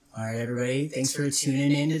All right, everybody. Thanks for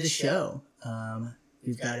tuning into the show.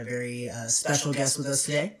 We've got a very special guest with us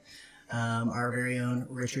today. Our very own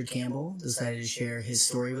Richard Campbell decided to share his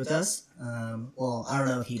story with us. Well, I don't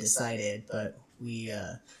know if he decided, but we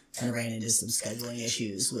kind of ran into some scheduling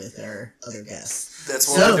issues with our other guests. That's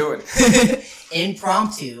what we're doing.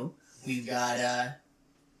 Impromptu, we've got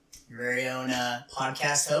your very own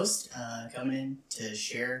podcast host coming in to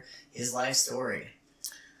share his life story.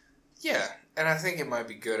 Yeah, and I think it might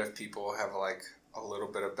be good if people have like a little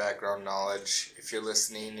bit of background knowledge. If you're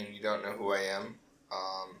listening and you don't know who I am,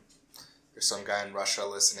 there's some guy in Russia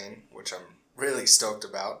listening, which I'm really stoked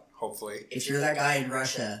about, hopefully. If you're that guy in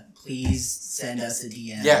Russia, please send us a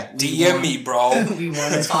DM. Yeah, DM me, bro. We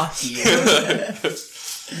want to talk to you.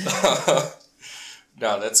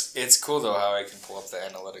 No, it's cool though how I can pull up the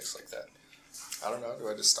analytics like that. I don't know, do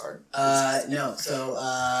I just start? No.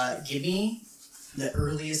 So, give me the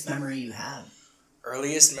earliest memory you have.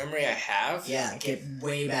 Earliest memory I have? Yeah, get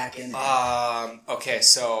way back in there. Okay,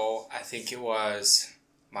 so I think it was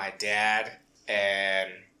my dad and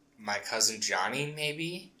my cousin Johnny,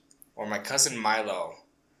 maybe? Or my cousin Milo.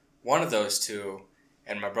 One of those two.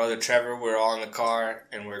 And my brother Trevor, we were all in the car,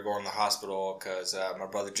 and we were going to the hospital because my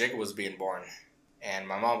brother Jacob was being born. And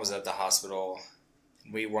my mom was at the hospital.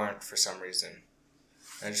 We weren't for some reason.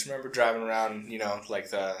 And I just remember driving around, like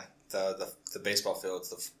the baseball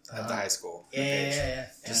fields at the high school. Yeah.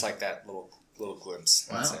 Just like that little glimpse.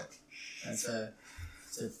 Wow. That's it.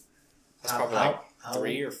 That's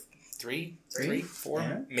probably three, four,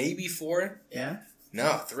 yeah. Maybe 4. Yeah.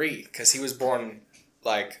 No, 3, because he was born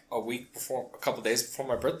like a couple days before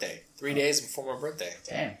my birthday. 3 days before my birthday.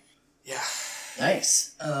 Damn. Yeah.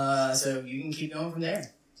 Nice. So you can keep going from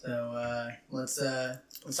there. So let's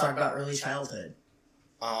talk about early childhood.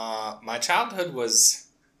 My childhood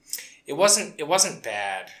it wasn't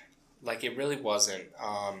bad. Like, it really wasn't.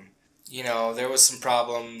 There was some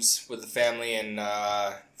problems with the family, and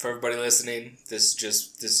for everybody listening, this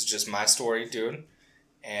is just my story, dude.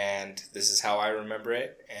 And this is how I remember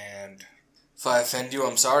it. And if I offend you,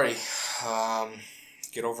 I'm sorry.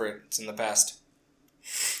 Get over it. It's in the past.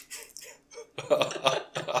 But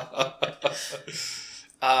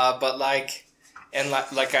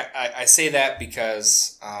I say that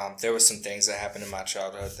because there were some things that happened in my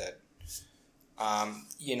childhood that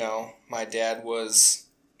my dad was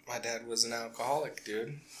an alcoholic,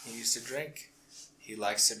 dude. He used to drink. He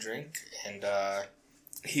likes to drink, and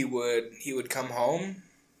he would come home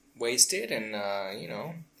wasted, and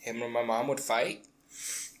him and my mom would fight,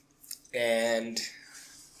 and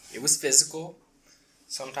it was physical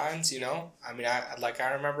sometimes. I mean,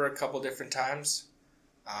 I remember a couple different times.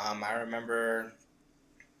 I remember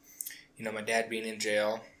my dad being in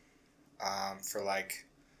jail for like,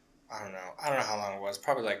 I don't know how long it was,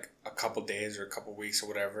 probably like a couple days or a couple weeks or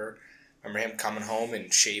whatever. I remember him coming home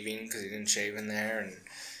and shaving because he didn't shave in there, and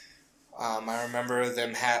I remember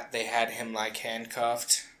they had him like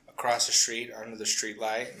handcuffed across the street under the street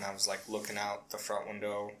light, and I was like looking out the front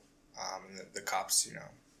window, and the cops,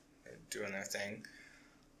 doing their thing.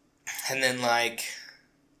 And then like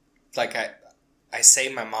I say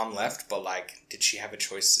my mom left, but like, did she have a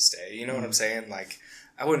choice to stay? You know what I'm saying? Like,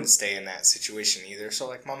 I wouldn't stay in that situation either. So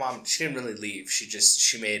like, my mom, she didn't really leave.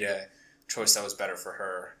 She made a choice that was better for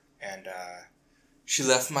her, and she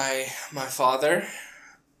left my father.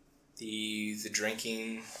 The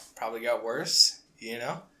drinking probably got worse.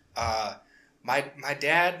 My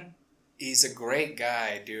dad, he's a great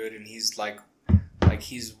guy, dude, and he's like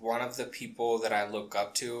he's one of the people that I look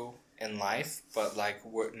up to in life, but like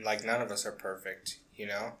none of us are perfect,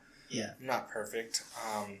 Yeah. I'm not perfect.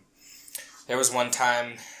 There was one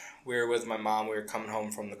time we were with my mom, we were coming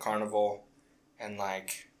home from the carnival, and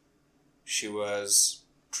like she was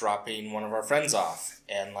dropping one of our friends off,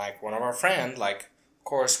 and like one of our friend, like, of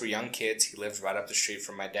course we're young kids, he lived right up the street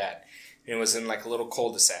from my dad, and it was in like a little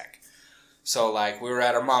cul-de-sac. So like we were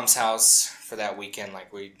at our mom's house for that weekend,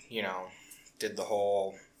 like we did the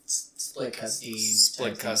whole split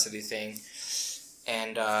custody thing.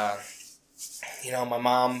 And, my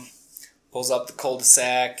mom pulls up the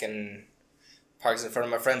cul-de-sac and parks in front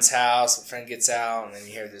of my friend's house. My friend gets out, and then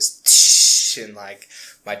you hear this tsh, and like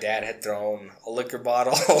my dad had thrown a liquor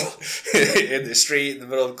bottle in the street in the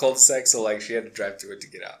middle of the cul-de-sac, so like she had to drive to it to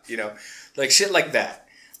get out. Like shit like that.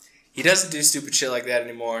 He doesn't do stupid shit like that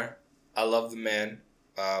anymore. I love the man.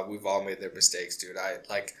 We've all made their mistakes, dude.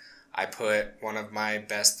 I put one of my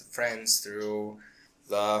best friends through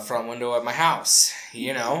the front window at my house,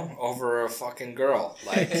 over a fucking girl.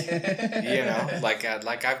 Like,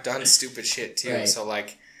 like I've done stupid shit too. Right. So I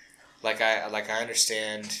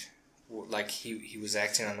understand like he was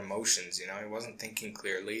acting on emotions, you know, he wasn't thinking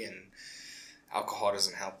clearly, and alcohol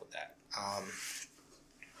doesn't help with that.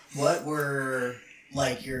 What were,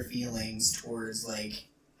 like, your feelings towards, like,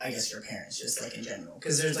 I guess your parents, just, like, in general?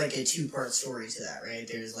 Because there's, like, a two-part story to that, right?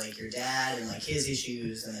 There's, like, your dad and, like, his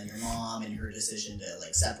issues, and then your mom and her decision to,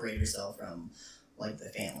 like, separate herself from, like, the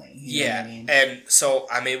family. You know what I mean? And so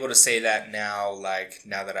I'm able to say that now, like,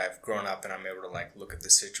 now that I've grown up and I'm able to, like, look at the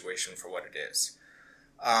situation for what it is.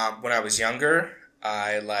 When I was younger,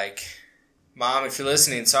 I, like, Mom, if you're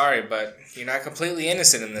listening, sorry, but you're not completely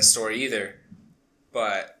innocent in this story either.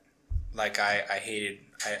 But, like, I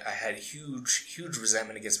had huge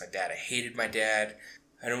resentment against my dad. I hated my dad.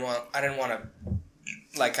 I didn't want to,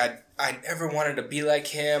 like, I never wanted to be like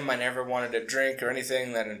him. I never wanted to drink or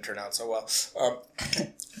anything. That didn't turn out so well.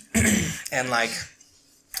 And, like,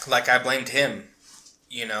 I blamed him,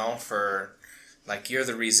 you know, for, like, you're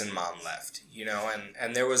the reason Mom left, you know,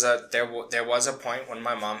 and there was a point when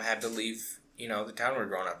my mom had to leave, you know, the town we're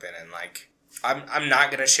growing up in, and, like, I'm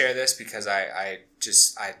not gonna share this because I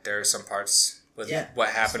there are some parts with what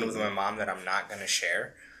happened with my mom that I'm not gonna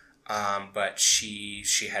share, but she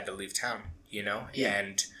had to leave town, you know,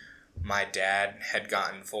 and my dad had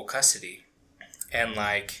gotten full custody, and,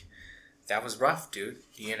 like, that was rough, dude,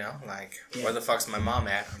 you know, like, where the fuck's my mom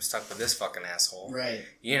at? I'm stuck with this fucking asshole, right?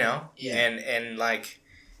 You know, and like,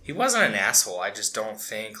 he wasn't an asshole. I just don't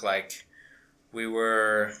think, like, we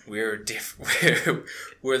were different.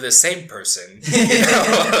 We're the same person, you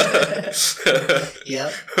know?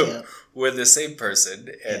 Yep. We're the same person,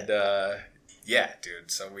 and dude.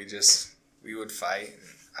 So we would fight, and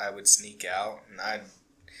I would sneak out, and I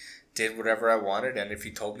did whatever I wanted, and if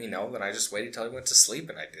he told me no, then I just waited till he went to sleep,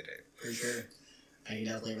 and I did it. For sure, I can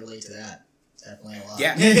definitely relate to that. Definitely a lot.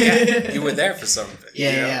 Yeah. You were there for some of it.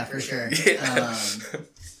 Yeah, for sure.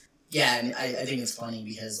 And I think it's funny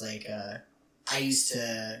because, like, I used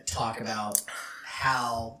to talk about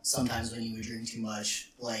how sometimes when you would drink too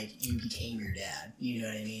much, like, you became your dad. You know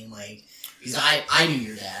what I mean? Like, because I knew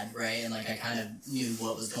your dad, right? And, like, I kind of knew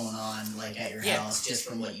what was going on, like, at your house just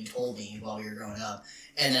from what you told me while we were growing up.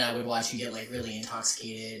 And then I would watch you get, like, really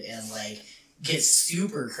intoxicated and, like, get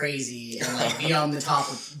super crazy and, like, be on the top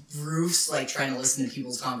of roofs, like, trying to listen to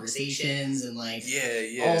people's conversations and, like,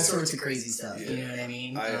 all sorts of crazy stuff. You know what I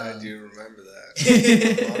mean? I do remember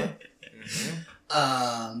that.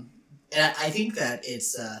 And I think that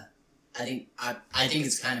it's I think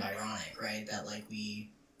it's kind of ironic, right? That, like,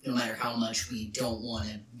 we, no matter how much we don't want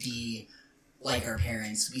to be like our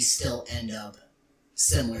parents, we still end up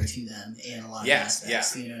similar to them in a lot of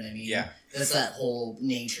aspects. You know what I mean? Yeah. That's that whole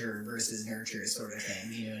nature versus nurture sort of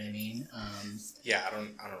thing. You know what I mean?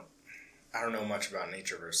 I don't know much about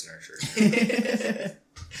nature versus nurture.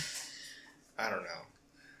 I don't know.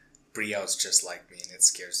 Brielle's just like me, and it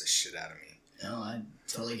scares the shit out of me. No, I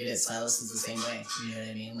totally get it. Silas is the same way. You know what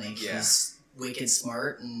I mean? Like, he's wicked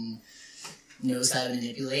smart and knows how to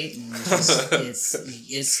manipulate, and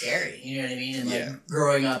it's scary. You know what I mean? And, like,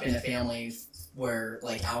 growing up in a family where,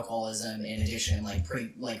 like, alcoholism and addiction, like,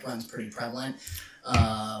 runs pretty prevalent,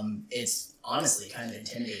 it's honestly kind of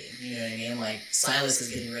intimidating. You know what I mean? Like, Silas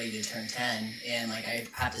is getting ready to turn 10, and, like, I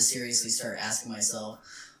have to seriously start asking myself,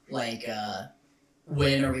 like,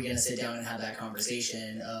 when are we going to sit down and have that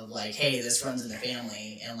conversation of, like, hey, this runs in the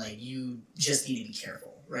family, and, like, you just need to be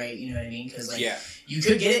careful, right? You know what I mean? Because, like, you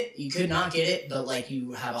could get it, you could not get it, but, like,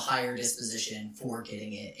 you have a higher disposition for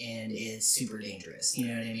getting it, and it's super dangerous. You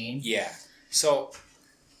know what I mean? Yeah. So,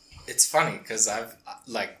 it's funny, because I've,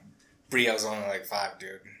 like, Brielle's only, like, 5,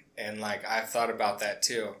 dude, and, like, I've thought about that,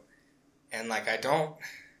 too, and, like, I don't,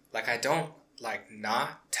 like,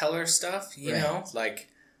 not tell her stuff, you know? Like,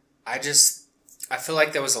 I feel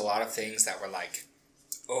like there was a lot of things that were like,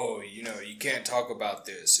 oh, you know, you can't talk about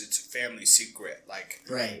this. It's a family secret. Like,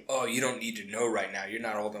 oh, you don't need to know right now. You're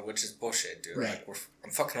not old enough, which is bullshit, dude. Right. Like,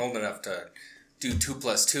 I'm fucking old enough to do 2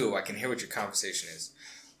 + 2. I can hear what your conversation is.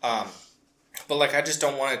 But, like, I just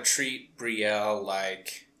don't want to treat Brielle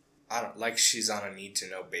like she's on a need to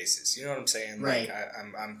know basis. You know what I'm saying? Right. Like,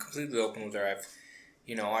 I'm completely open with her.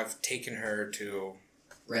 I've taken her to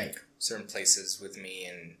certain places with me,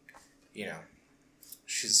 and, you know,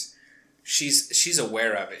 she's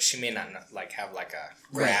aware of it. She may not, like, have, like, a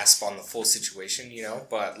grasp on the full situation, you know,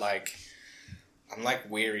 but, like, I'm, like,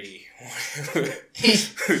 weary.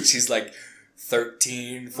 She's, like,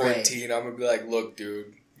 13, 14. I'm gonna be like, look,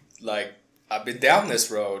 dude, like, I've been down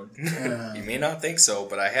this road. You may not think so,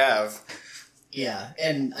 but I have. Yeah,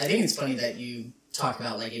 and I think it's funny that you talk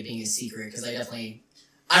about, like, it being a secret, because I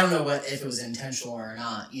don't know if it was intentional or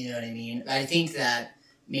not, you know what I mean? I think that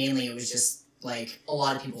mainly it was just like a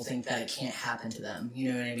lot of people think that it can't happen to them,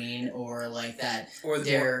 you know what I mean, or like that or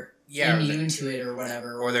they're immune to it or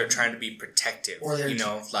whatever, or they're trying to be protective, or they're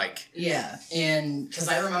like and because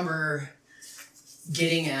I remember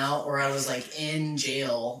getting out, or I was like in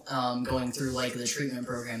jail, going through like the treatment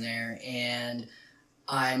program there, and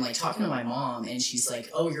I'm like talking to my mom, and she's like,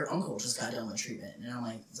 "Oh, your uncle just got done with treatment," and I'm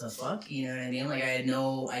like, "The fuck?" You know what I mean? Like I had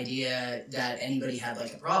no idea that anybody had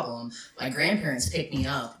like a problem. My grandparents picked me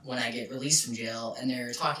up when I get released from jail, and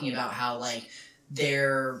they're talking about how like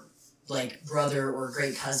their like brother or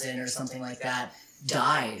great cousin or something like that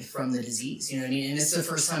died from the disease. You know what I mean? And it's the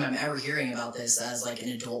first time I'm ever hearing about this as like an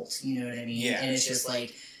adult. You know what I mean? Yeah. And it's just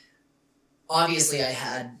like, obviously I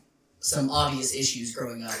had some obvious issues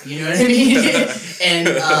growing up, you know what I mean? And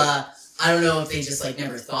I don't know if they just like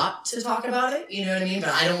never thought to talk about it, you know what I mean? But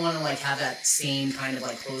I don't want to like have that same kind of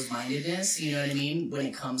like closed-mindedness, you know what I mean, when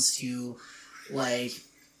it comes to like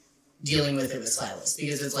dealing with it with Silas.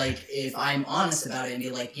 Because it's like, if I'm honest about it and be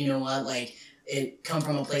like, you know what, like it come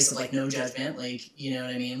from a place of like no judgment, like, you know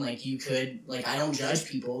what I mean, like you could, like, I don't judge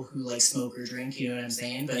people who like smoke or drink, you know what I'm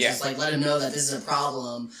saying, but just like let him know that this is a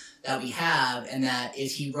problem that we have, and that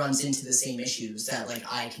if he runs into the same issues, that like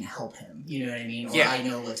I can help him, you know what I mean, or I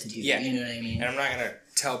know what to do, you know what I mean. And I'm not gonna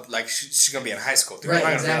tell, like, she's gonna be in high school, dude. Right,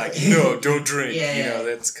 I'm not gonna be like, no, don't drink, you know,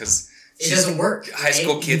 that's because it doesn't work. High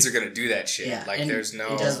school kids are gonna do that shit. Yeah, like there's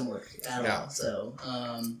no. It doesn't work at all. So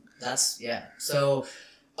that's So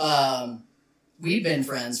we've been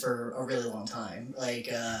friends for a really long time, like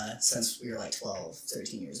since we were like 12,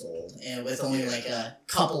 13 years old, and with only like a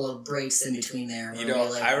couple of breaks in between there. You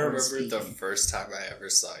know, I remember the first time I ever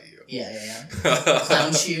saw you. Yeah.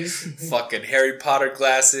 Clown shoes. Fucking Harry Potter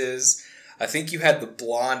glasses. I think you had the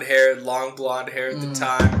blonde hair, long blonde hair at the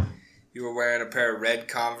time. You were wearing a pair of red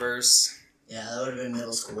Converse. Yeah, that would have been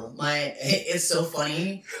middle school. It's so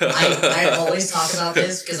funny. I always talk about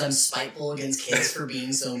this because I'm spiteful against kids for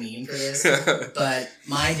being so mean for this. But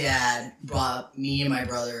my dad brought me and my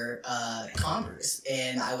brother Converse,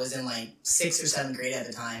 and I was in like 6th or 7th grade at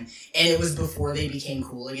the time, and it was before they became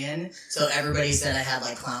cool again. So everybody said I had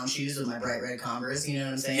like clown shoes with my bright red Converse. You know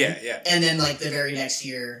what I'm saying? Yeah. And then like the very next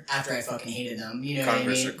year, after I fucking hated them, you know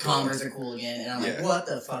Converse what I mean? Converse are cool again, and I'm like, what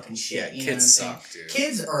the fucking shit? Yeah, you kids know what I'm suck, saying? dude.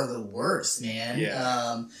 Kids are the worst. Man.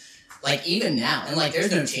 Yeah. Like even now, and like there's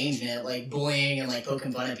no change in it. Like bullying and like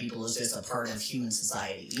poking fun at people is just a part of human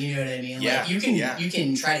society. You know what I mean? Yeah. Like you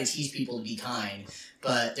can try to teach people to be kind,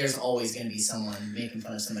 but there's always going to be someone making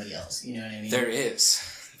fun of somebody else. You know what I mean? There is.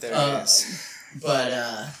 But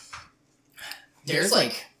there's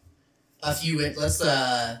like a few.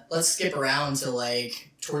 Let's skip around to like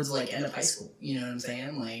towards like end of high school. You know what I'm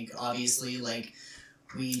saying? Like obviously like.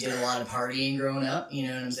 We did a lot of partying growing up, you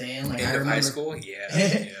know what I'm saying? Like End of high school?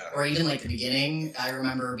 Yeah. Or even like the beginning, I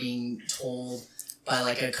remember being told by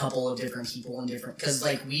like a couple of different people in different, because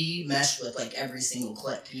like we meshed with like every single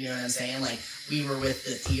clique, you know what I'm saying? Like we were with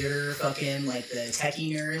the theater fucking like the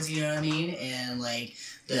techie nerds, you know what I mean? And like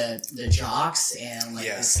the jocks and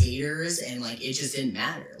like the skaters, and like it just didn't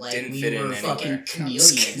matter. Like we were fucking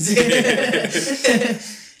chameleons.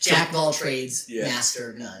 Jack of all trades, master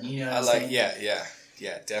of none, you know what I'm saying?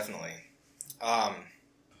 Yeah, definitely.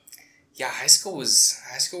 High school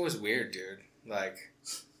was weird, dude. Like,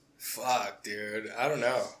 fuck, dude. I don't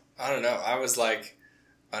know. I was like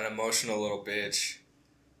an emotional little bitch.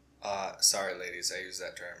 Sorry, ladies, I use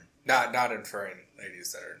that term. Not inferring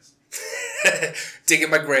ladies that are digging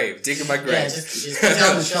my grave. Yeah, just put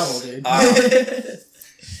down the shovel, dude.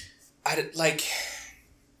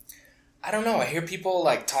 I don't know. I hear people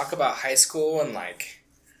like talk about high school and like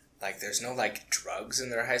there's no like drugs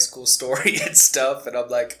in their high school story and stuff, and I'm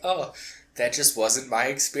like, oh, that just wasn't my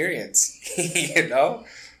experience, you know?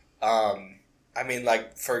 I mean,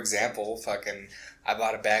 like, for example, I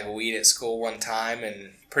bought a bag of weed at school one time,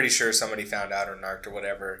 and pretty sure somebody found out or narked or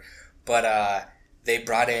whatever, but they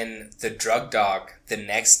brought in the drug dog the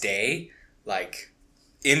next day, like,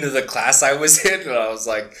 into the class I was in, and I was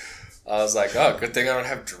like, oh, good thing I don't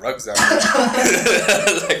have drugs on me.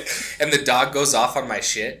 And the dog goes off on my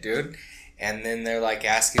shit, dude. And then they're like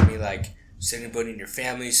asking me like, does anybody in your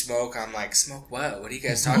family smoke? I'm like, smoke what? What are you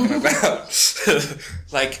guys talking about?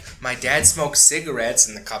 Like, my dad smokes cigarettes,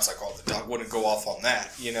 and the cop's like, oh, the dog wouldn't go off on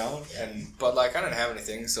that, you know? But like, I didn't have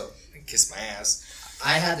anything, so I kiss my ass.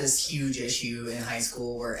 I had this huge issue in high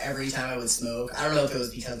school where every time I would smoke, I don't know if it was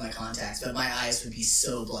because of my contacts, but my eyes would be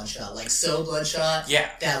so bloodshot. Like, so bloodshot. Yeah.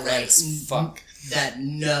 That, like, that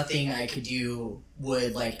nothing I could do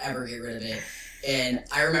would, like, ever get rid of it. And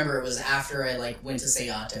I remember it was after I, like, went to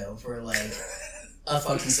Seattle for, like, a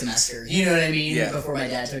fucking semester. You know what I mean? Yeah. Before my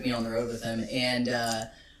dad took me on the road with him. And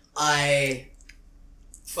I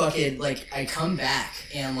fucking, like, I come back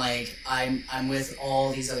and, like, I'm with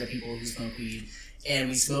all these other people who smoke weed, and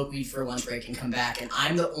we smoke weed for a lunch break and come back, and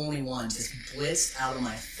I'm the only one just blitzed out of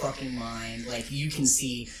my fucking mind. Like, you can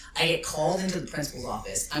see, I get called into the principal's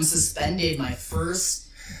office. I'm suspended my first,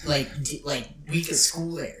 like week of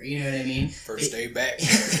school there, you know what I mean? First day back.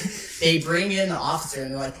 They bring in the officer,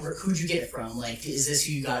 and they're like, who'd you get it from? Like, is this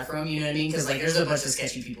who you got it from? You know what I mean? Because, like, there's a bunch of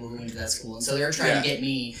sketchy people who went to that school, and so they're trying to get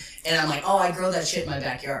me, and I'm like, oh, I grow that shit in my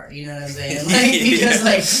backyard, you know what I'm saying? Like,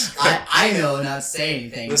 because, like, I know not to say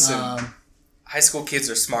anything. Listen, high school kids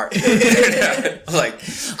are smart. Like,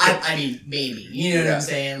 I mean, maybe, you know what I'm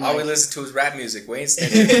saying? Like, all we listen to is rap music. Wayne State.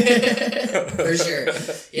 For sure.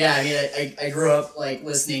 Yeah, I mean, I grew up, like,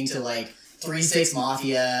 listening to, like, 3-6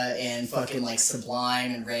 Mafia and fucking, like,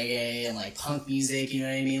 Sublime and reggae and, like, punk music, you know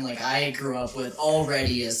what I mean? Like, I grew up with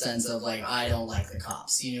already a sense of, like, I don't like the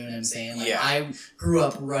cops, you know what I'm saying? Like, I grew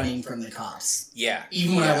up running from the cops. Yeah.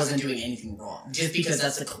 Even when I wasn't doing anything wrong. Just because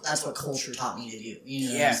that's what culture taught me to do, you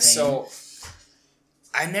know what I'm saying? So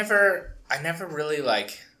I never really,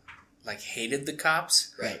 like hated the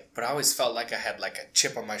cops. Right. But I always felt like I had, like, a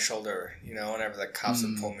chip on my shoulder, you know, whenever the cops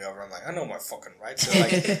would pull me over. I'm like, I know my fucking rights.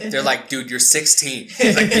 They're like, dude, you're 16.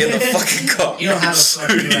 Like, get in the fucking car. You don't have a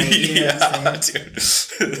fucking right, you know what I'm saying?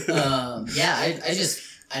 Dude.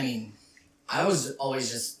 I mean, I was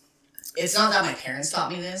always just, it's not that my parents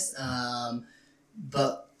taught me this,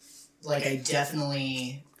 but, like, I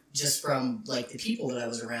definitely, just from, like, the people that I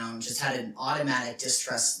was around, just had an automatic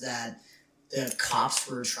distrust that the cops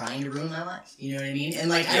were trying to ruin my life. You know what I mean? And,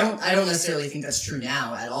 like, I don't necessarily think that's true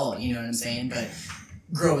now at all. You know what I'm saying? But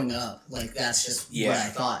growing up, like, that's just what I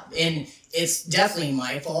thought. And it's definitely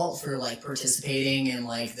my fault for, like, participating in,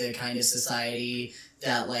 like, the kind of society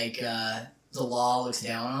that, like, the law looks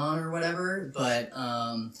down on or whatever. But,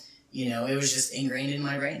 you know, it was just ingrained in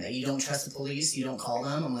my brain that you don't trust the police, you don't call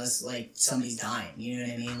them unless, like, somebody's dying. You know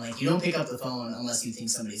what I mean? Like, you don't pick up the phone unless you think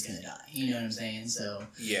somebody's gonna die. You know what I'm saying? So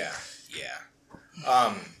yeah.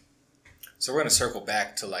 So we're gonna circle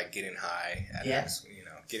back to, like, getting high at you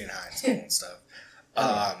know, getting high in school and stuff.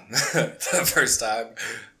 The first time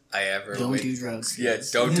I ever don't do drugs.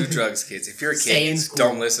 Kids. Yeah, don't do drugs, kids. If you're a kid,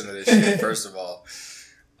 don't listen to this shit. First of all,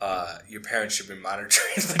 your parents should be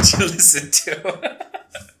monitoring what you listen to.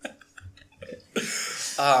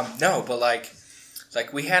 No, but like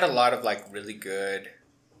we had a lot of, like, really good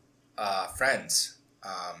friends.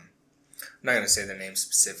 I'm not gonna say their names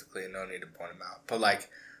specifically, no need to point them out. But like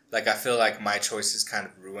I feel like my choices kind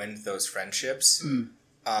of ruined those friendships,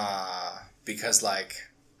 because, like,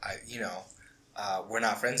 we're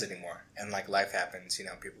not friends anymore, and, like, life happens. You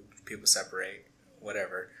know, people separate,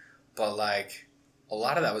 whatever. But, like, a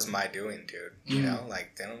lot of that was my doing, dude. You know,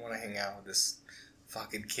 like, they don't want to hang out with this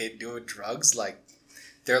fucking kid doing drugs. Like,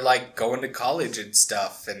 they're, like, going to college and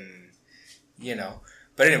stuff, and, you know.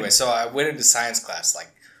 But anyway, so I went into science class,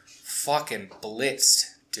 like, fucking blitzed,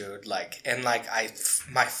 dude. Like, and, like, I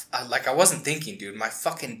wasn't thinking, dude. My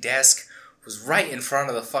fucking desk was right in front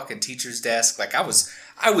of the fucking teacher's desk. Like, I was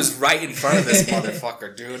right in front of this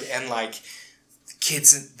motherfucker, dude. And, like,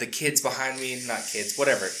 the kids behind me, not kids,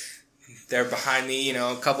 whatever. They're behind me, you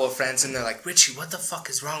know, a couple of friends, and they're like, Richie, what the fuck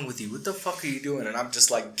is wrong with you? What the fuck are you doing? And I'm just,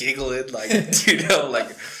 like, giggling, like, you know, like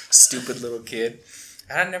a stupid little kid.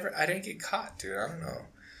 And I didn't get caught, dude. I don't know.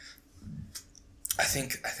 I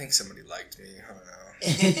think somebody liked me. I don't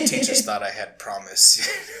know. Teachers thought I had promise.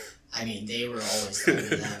 I mean, they were always telling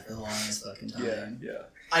me that for the longest fucking time. Yeah.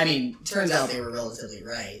 I mean, turns out they were relatively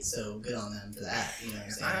right, so good on them for that. You know what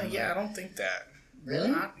I'm saying? I don't think that.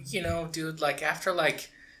 Really? You know, dude, like, after, like,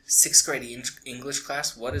 6th grade English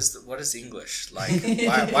class, what is English? Like,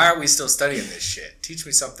 why are we still studying this shit? Teach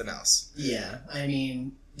me something else. Yeah, I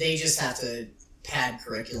mean, they just have to pad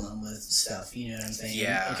curriculum with stuff, you know what I'm saying?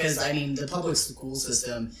 Yeah. Because, I mean, the public school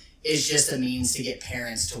system is just a means to get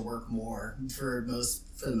parents to work more for the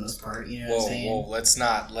most part, you know what I'm saying? Whoa, this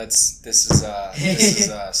is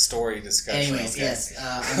a story discussion. Anyways, okay. Yes,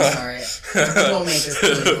 I'm sorry. Don't make this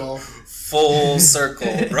political. Full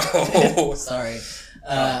circle, bro. Sorry.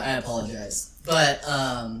 I apologize. But,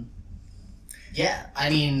 yeah, I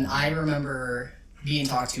mean, I remember being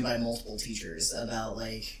talked to by multiple teachers about,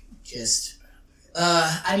 like, just...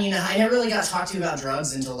 I mean, I never really got talked to about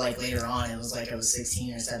drugs until, like, later on. It was like I was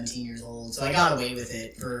 16 or 17 years old, so I got away with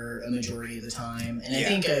it for a majority of the time. And I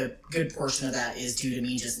think a good portion of that is due to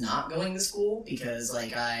me just not going to school, because,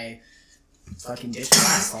 like, I fucking ditched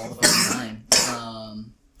class all the fucking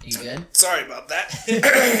time. You good? Sorry about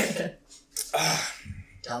that.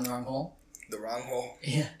 Down the wrong hole? The wrong hole.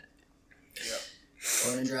 Yeah. Yep.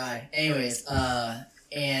 Going and dry. Anyways,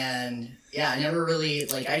 and yeah, I never really,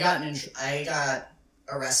 like, I got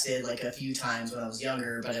arrested like a few times when I was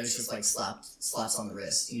younger, but it was just like slaps on the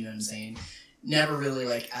wrist. You know what I'm saying? Never really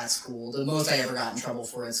like at school. The most I ever got in trouble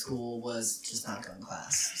for at school was just not going to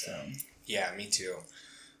class. So yeah, me too.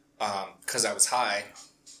 Because I was high,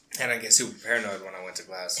 and I get super paranoid when I went to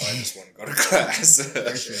class, so I just wouldn't go to class.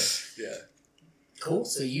 For sure. Yeah. Cool.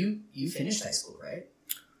 So you finished high school, right?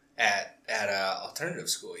 At alternative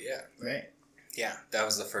school, yeah. Right. Yeah, that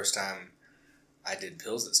was the first time I did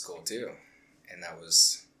pills at school too, and that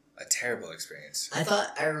was a terrible experience.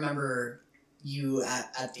 I remember you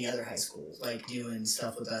at the other high school, like doing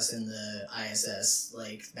stuff with us in the ISS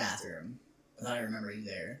like bathroom. I thought I remember you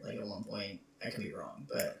there, like at one point. I could be wrong,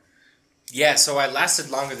 but yeah. So I lasted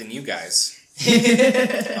longer than you guys.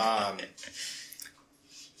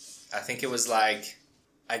 I think it was like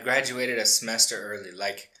I graduated a semester early.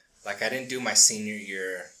 Like I didn't do my senior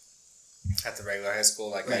year at the regular high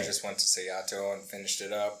school. Like, right. I just went to Seattle and finished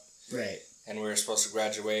it up. Right. And we were supposed to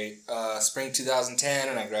graduate spring 2010,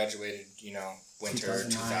 and I graduated, winter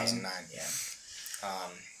 2009. Yeah.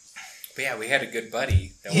 But yeah, we had a good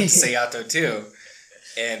buddy that went to Seattle too.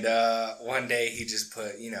 And one day he just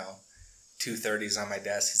put, 230s on my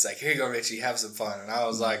desk. He's like, here you go, Richie, have some fun. And I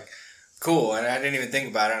was like, cool. And I didn't even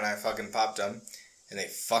think about it, and I fucking popped them. And they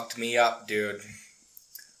fucked me up, dude.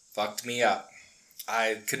 Fucked me up.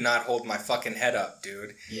 I could not hold my fucking head up,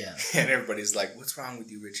 dude. Yeah. And everybody's like, what's wrong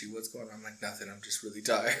with you, Richie? What's going on? I'm like, nothing. I'm just really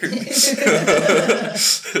tired. That's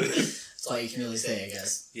all you can really say, I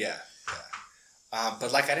guess. Yeah.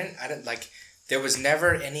 But, like, I didn't, like, there was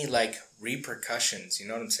never any, like, repercussions, you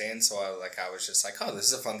know what I'm saying? So, I was just like, oh, this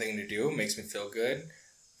is a fun thing to do. It makes me feel good.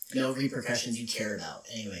 No repercussions you care about,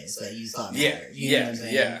 anyways, that you thought mattered. Yeah, know what I'm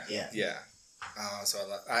saying? Yeah. So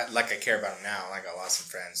I care about them now. Like, I lost some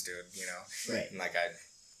friends, dude, Right. And like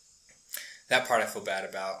that part I feel bad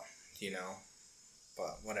about,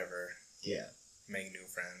 but whatever. Yeah. Make new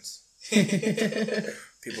friends.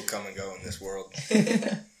 People come and go in this world.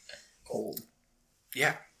 Cold.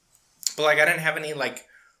 Yeah. But like, I didn't have any like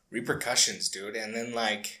repercussions, dude. And then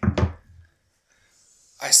like,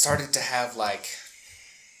 I started to have like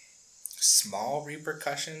small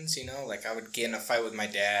repercussions, like I would get in a fight with my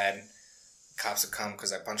dad. Cops would come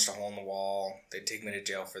because I punched a hole in the wall. They'd take me to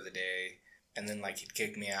jail for the day, and then like he'd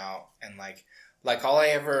kick me out. And like all I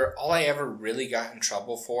ever really got in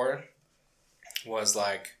trouble for was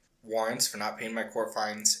like warrants for not paying my court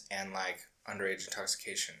fines and like underage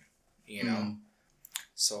intoxication.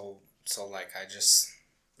 So like I just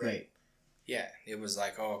right. Yeah, it was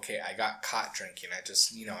like, oh, okay, I got caught drinking. I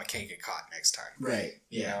just I can't get caught next time. Right.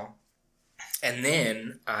 Yeah. And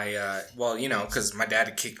then I, because my dad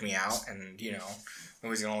had kicked me out, and, I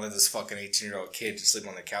was going to let this fucking 18-year-old kid just sleep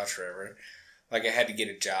on the couch forever. Like, I had to get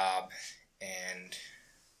a job, and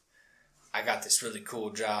I got this really cool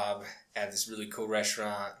job at this really cool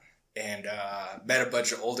restaurant, and met a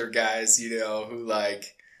bunch of older guys, who,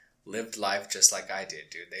 like, lived life just like I did,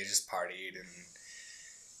 dude. They just partied and,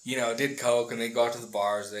 did coke, and they'd go out to the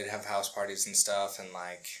bars, they'd have house parties and stuff, and,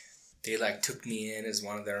 like, they, like, took me in as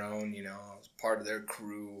one of their own, I was part of their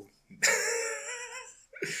crew.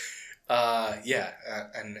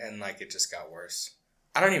 And, like, it just got worse.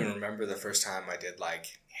 I don't even remember the first time I did, like,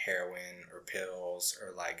 heroin or pills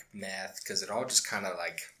or, like, meth, because it all just kind of,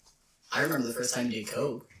 like... I remember the first time you did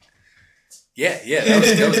coke. Yeah,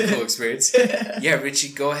 that was a cool experience. Yeah, Richie,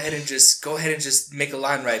 go ahead and just make a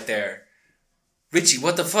line right there. Richie,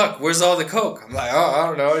 what the fuck? Where's all the coke? I'm like, oh, I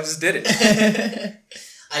don't know, I just did it.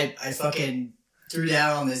 I fucking threw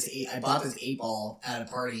down on this. I bought this 8-ball at a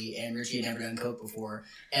party, and Richie had never done coke before.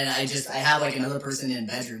 And I had like another person in a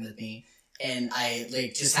bedroom with me, and I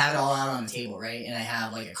like just had it all out on the table, right? And I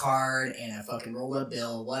have like a card and a fucking rolled up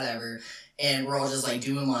bill, whatever. And we're all just like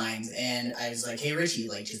doing lines. And I was like, hey Richie,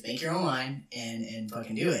 like just make your own line and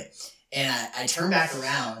fucking do it. And I turned back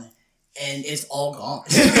around, and it's all gone.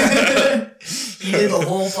 He did the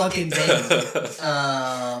whole fucking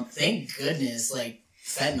thing. Thank goodness, like.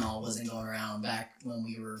 Fentanyl wasn't going around back when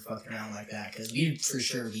we were fucking around like that, because we'd for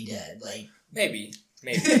sure be dead. Like maybe.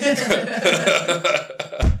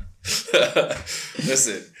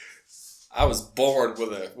 Listen, I was born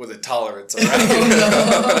with a tolerance around.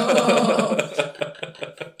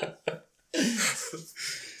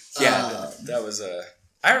 That was a.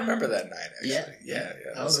 I remember that night. Actually, yeah.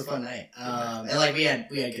 That was a fun night. And like we had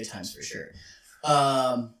good times for sure.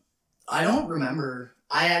 I don't remember.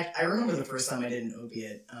 I remember the first time I did an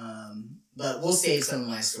opiate, but we'll save some of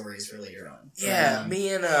my stories for later on. Yeah, me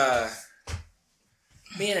and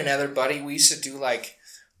another buddy, we used to do like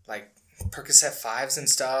Percocet 5s and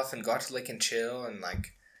stuff, and go out to Lake and chill, and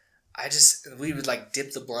like we would like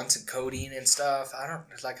dip the blunts in codeine and stuff. I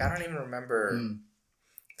don't even remember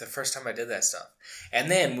the first time I did that stuff.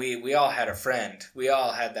 And then we all had a friend. We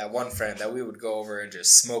all had that one friend that we would go over and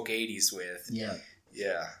just smoke 80s with. Yeah.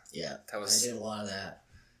 Yeah. Yeah. That was. I did a lot of that.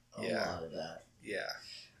 A lot of that. Yeah.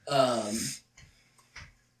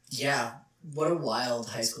 Yeah. What a wild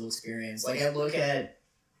high school experience. Like, I look at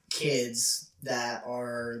kids that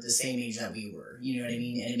are the same age that we were, you know what I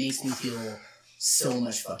mean? And it makes me feel so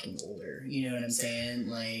much fucking older. You know what I'm saying?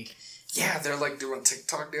 Like, yeah, they're like doing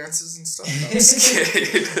TikTok dances and stuff. I'm just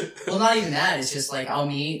kidding. Well, not even that. It's just like I'll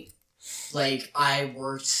meet. Like, I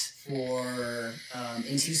worked for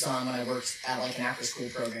in Tucson when I worked at like an after school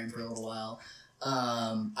program for a little while.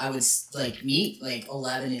 I would like meet like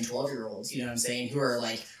 11 and 12-year-olds. You know what I'm saying? Who are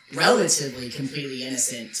like relatively completely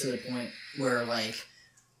innocent to the point where like.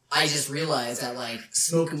 I just realized that, like,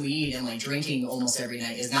 smoking weed and, like, drinking almost every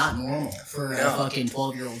night is not normal for a fucking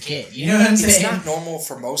 12-year-old kid. You know what I'm saying? It's not normal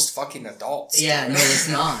for most fucking adults. Yeah, no, it's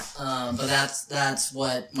not. But that's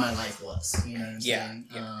what my life was. You know what I'm saying?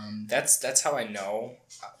 Yeah. That's how I know,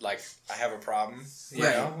 like, I have a problem, you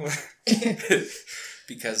know?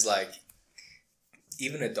 Because, like,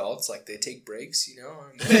 even adults, like, they take breaks, you know?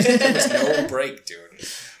 There was no break, dude.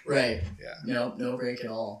 Right. Yeah. No break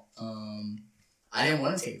at all. I didn't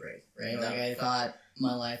want to take a break, right? No. Like, I thought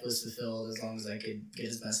my life was fulfilled as long as I could get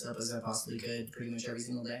as messed up as I possibly could pretty much every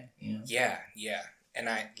single day, you know? Yeah. And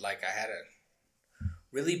I had a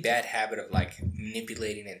really bad habit of, like,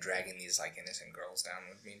 manipulating and dragging these, like, innocent girls down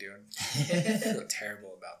with me, dude. I feel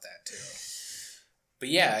terrible about that, too. But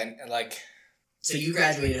yeah, and like... So you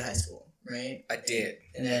graduated high school, right? I did.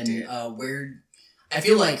 And then I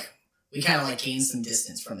feel like we kind of like gained some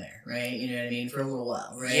distance from there, right? You know what I mean? For a little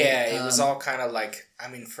while, right? Yeah, it was all kind of like, I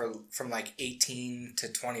mean, from like 18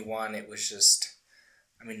 to 21, it was just,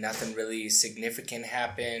 I mean, nothing really significant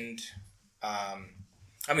happened. I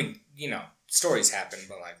mean, you know, stories happen,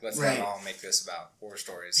 but like, let's not all make this about war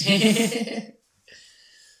stories.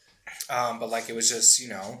 But like, it was just, you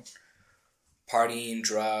know, partying,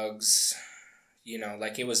 drugs, you know,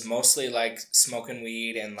 like it was mostly like smoking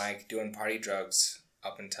weed and like doing party drugs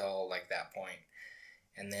up until like that point.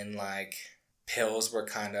 And then like pills were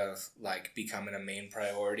kind of like becoming a main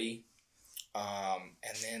priority.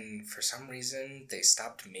 And then for some reason they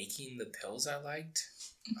stopped making the pills I liked.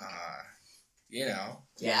 You know.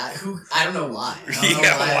 Yeah, I don't know why.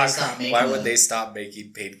 Why would they stop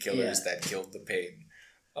making painkillers that killed the pain?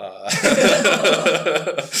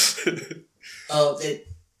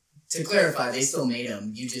 To clarify, they still made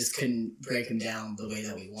them. You just couldn't break them down the way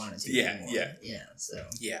that we wanted to. Yeah. So.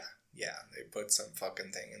 Yeah. They put some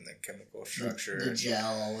fucking thing in the chemical structure. The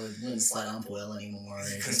gel wouldn't slide on foil anymore.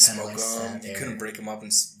 You couldn't smoke them. You couldn't break them up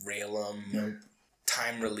and rail them. Nope.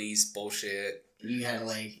 Time release bullshit. You had to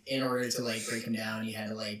like, in order to like break them down, you had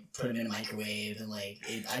to like put them in a microwave and like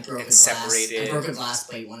I broke a glass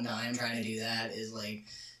plate one time trying to do that. Is like,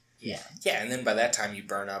 yeah. Yeah, and then by that time you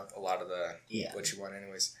burn up a lot of the what you want,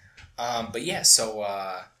 anyways. But yeah, so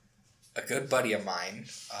a good buddy of mine,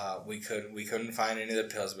 we couldn't find any of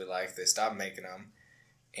the pills we liked. They stopped making them,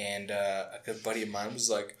 and a good buddy of mine was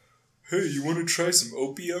like, "Hey, you want to try some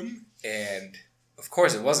opium?" And of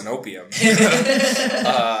course, it wasn't opium.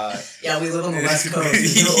 Yeah, we live on the West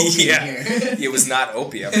Coast. No opium here. It was not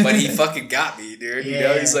opium, but he fucking got me, dude. Yeah. You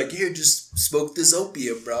know, he's like, "Here, just smoke this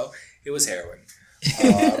opium, bro." It was heroin.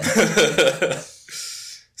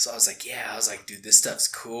 So I was like, dude, this stuff's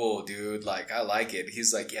cool, dude. Like, I like it.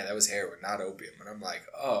 He's like, yeah, that was heroin, not opium. And I'm like,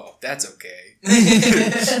 oh, that's okay.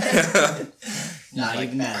 Not like,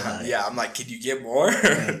 even mad about it. Yeah, I'm like, can you get more?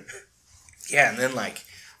 Right. Yeah, and then like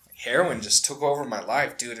heroin just took over my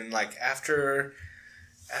life, dude. And like after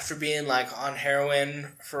being like on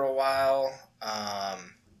heroin for a while,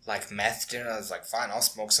 like meth, dude, I was like, fine, I'll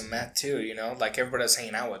smoke some meth too, you know? Like everybody I was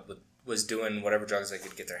hanging out with was doing whatever drugs they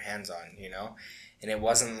could get their hands on, you know? And it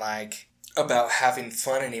wasn't, like, about having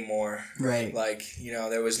fun anymore. Right. Like, you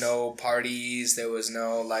know, there was no parties. There was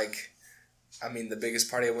no, like... I mean, the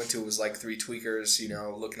biggest party I went to was, like, 3 tweakers, you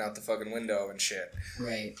know, looking out the fucking window and shit.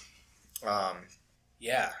 Right.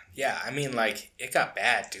 Yeah. I mean, like, it got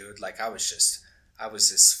bad, dude. Like, I was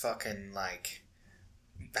this fucking, like,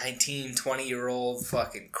 19, 20-year-old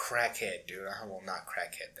fucking crackhead, dude. Well, not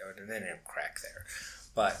crackhead. There didn't have crack there.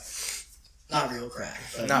 But... Not real crack.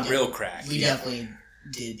 Not real crack. We definitely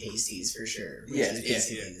did pasties for sure. Which is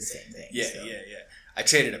basically the same thing. Yeah. I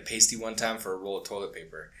traded a pasty one time for a roll of toilet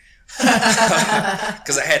paper.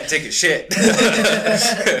 Because I had to take a shit.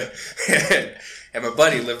 And my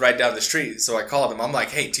buddy lived right down the street. So I called him. I'm like,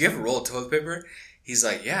 hey, do you have a roll of toilet paper? He's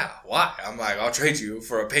like, yeah, why? I'm like, I'll trade you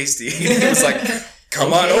for a pasty. He was like,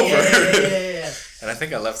 come on over. Yeah. And I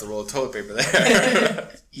think I left the roll of toilet paper there.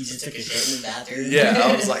 You just took a shit in the bathroom. Yeah,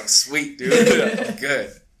 I was like, sweet, dude. I'm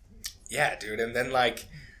good. Yeah, dude. And then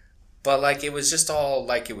but it was just all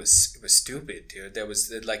it was stupid, dude. There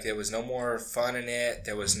was no more fun in it.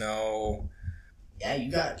 There was no. Yeah,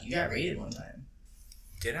 you got raided one time.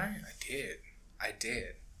 Did I? I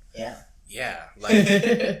did. Yeah. Yeah,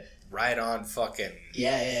 right on fucking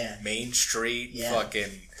Main Street, fucking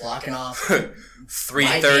blocking off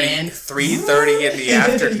 3:30 in the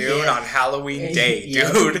afternoon on Halloween Day,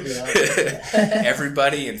 dude.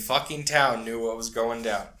 Everybody in fucking town knew what was going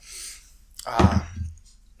down.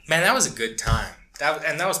 Man, that was a good time.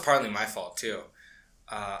 That was partly my fault too.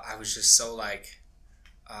 I was just so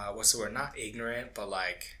what's the word? Not ignorant, but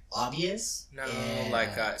obvious. No,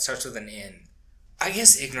 it starts with an N. I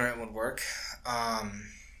guess ignorant would work.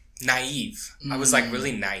 Naive. I was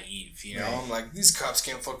really naive, you know? Right. I'm like, these cops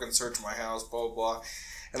can't fucking search my house, blah, blah.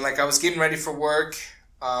 And I was getting ready for work.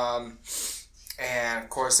 And of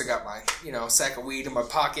course I got my, sack of weed in my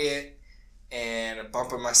pocket and I'm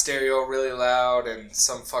bumping my stereo really loud and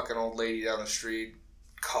some fucking old lady down the street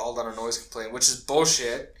called on a noise complaint, which is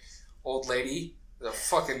bullshit. Old lady, the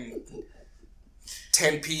fucking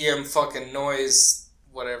 10 p.m. fucking noise,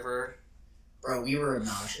 whatever. Bro, we were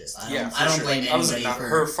obnoxious. I don't blame anybody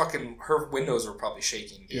her windows were probably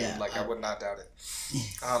shaking, dude. I would not doubt it.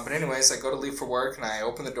 But anyways, I go to leave for work and I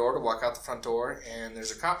open the door to walk out the front door and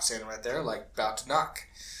there's a cop standing right there, about to knock.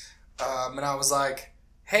 And I was like,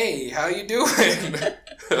 "Hey, how you doing?"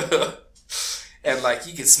 And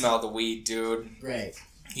you could smell the weed, dude. Right.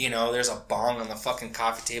 There's a bong on the fucking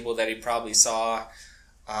coffee table that he probably saw.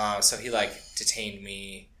 So he detained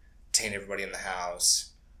me, detained everybody in the house.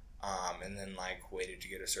 And then waited to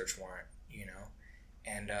get a search warrant,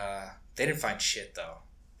 and they didn't find shit though.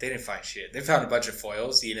 They found a bunch of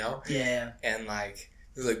foils, Yeah. And they're like,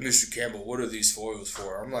 "Mr. Campbell, what are these foils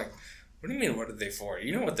for?" I'm like, "What do you mean? What are they for?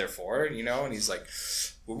 You know what they're for, And he's like,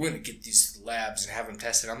 "We're going to get these to the labs and have them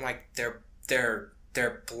tested." I'm like, "They're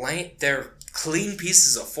clean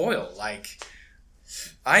pieces of foil. I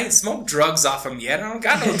ain't smoked drugs off them yet. I don't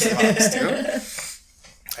got no drugs, dude."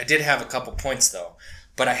 I did have a couple points though.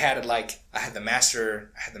 But I had the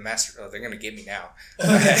master. Oh, they're gonna get me now. I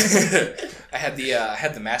had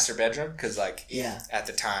the master bedroom because at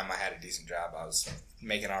the time I had a decent job. I was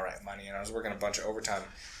making all right money and I was working a bunch of overtime.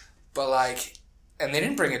 But and they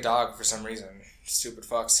didn't bring a dog for some reason. Stupid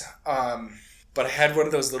fucks. But I had one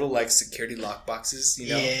of those little security lock boxes,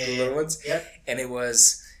 the little ones. Yep. And it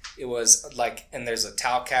was and there's a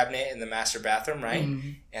towel cabinet in the master bathroom, right? Mm-hmm.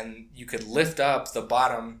 And you could lift up the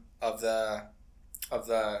bottom of the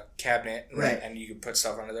cabinet, right? And you could put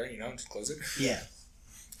stuff under there, just close it. Yeah.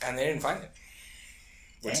 And they didn't find it,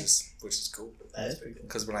 which is cool. That is pretty cool.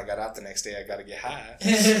 Because when I got out the next day, I got to get high.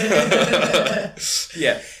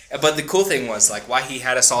 Yeah, but the cool thing was why he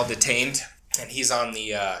had us all detained, and he's on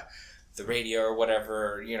the radio or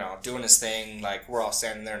whatever, doing his thing. We're all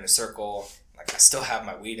standing there in a circle. I still have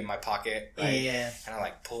my weed in my pocket, right? Yeah. And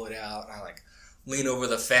I pull it out, and I lean over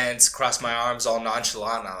the fence, cross my arms all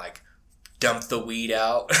nonchalant, and I dump the weed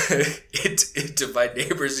out into my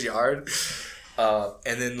neighbor's yard. And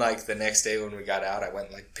then the next day when we got out, I went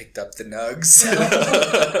and picked up the nugs.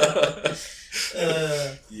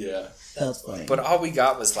 Yeah. That's funny. But all we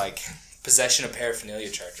got was possession of paraphernalia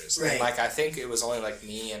charges. Right. And I think it was only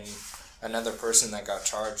me and another person that got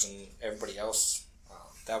charged, and everybody else,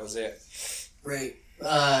 that was it. Right.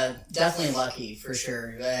 Definitely lucky for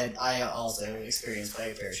sure. I also experienced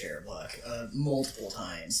my fair share of luck multiple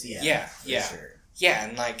times. Yeah. Sure. Yeah,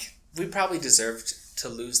 and we probably deserved to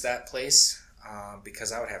lose that place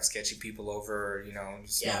because I would have sketchy people over.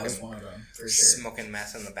 Smoking, I was one of them for sure. Smoking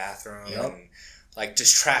meth in the bathroom and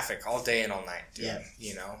just traffic all day and all night. Dude,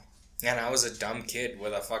 yeah. And I was a dumb kid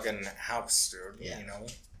with a fucking house, dude. Yeah.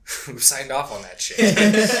 Who signed off on that shit.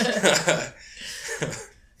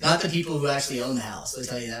 Not the people who actually own the house, I'll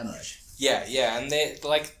tell you that much. Yeah, and they,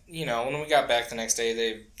 when we got back the next day,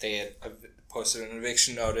 they had posted an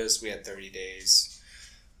eviction notice. We had 30 days.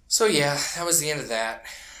 So, yeah, that was the end of that.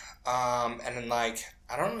 And then, I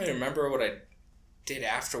don't really remember what I did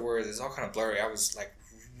afterwards. It's all kind of blurry. I was,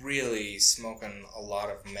 really smoking a lot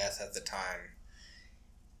of meth at the time.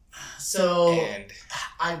 So,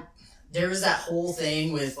 there was that whole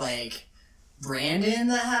thing with, Brandon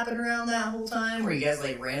that happened around that whole time where you guys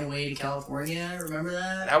ran away to California. Remember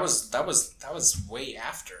that? That was way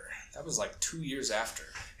after. That was 2 years after.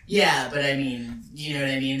 Yeah, but I mean, you know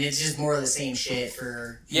what I mean? It's just more of the same shit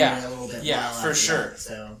for a little bit. Yeah, for sure. That,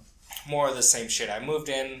 so more of the same shit. I moved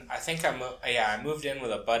in. I moved in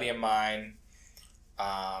with a buddy of mine.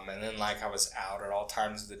 And then, like, I was out at all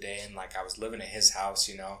times of the day, and, like, I was living at his house,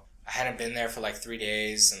 you know. I hadn't been there for, like, 3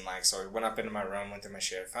 days, and, like, so I went up into my room, went through my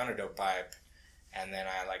shit, found a dope pipe, and then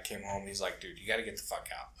I, like, came home. He's like, dude, you gotta get the fuck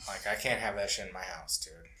out. Like, I can't have that shit in my house,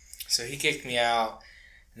 dude. So he kicked me out,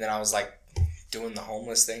 and then I was, like, doing the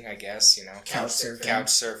homeless thing, I guess, you know. Couch surfing. Couch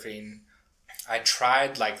surfing. I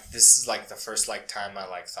tried, like, this is, like, the first, like, time I,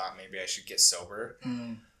 like, thought maybe I should get sober.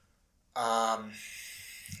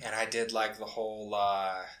 And I did, like, the whole,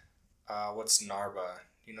 what's NARBA?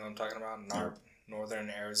 You know what I'm talking about? Northern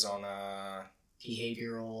Arizona...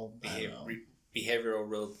 Behavioral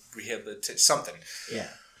rehabilitation, something. Yeah.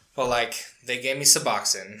 Well, like, they gave me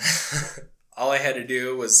Suboxone. All I had to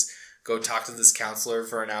do was go talk to this counselor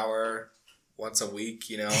for an hour once a week,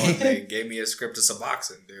 you know, and they gave me a script of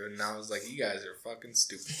Suboxone, dude, and I was like, you guys are fucking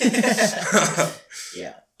stupid.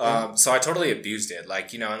 Yeah. So I totally abused it,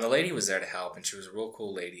 like, you know, and the lady was there to help, and she was a real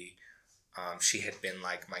cool lady. She had been,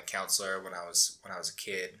 like, my counselor when I was a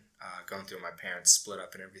kid, going through my parents' split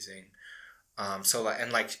up and everything. So, like,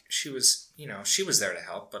 and, like, she was, you know, she was there to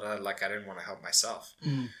help, but, I didn't want to help myself.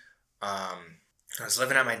 I was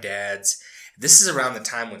living at my dad's. This is around the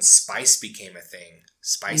time when Spice became a thing.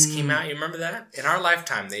 Spice came out. You remember that? In our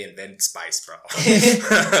lifetime, they invented Spice, bro.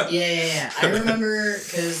 Yeah. I remember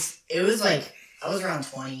because it was like, I was around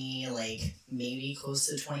 20, like, maybe close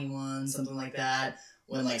to 21, something like that,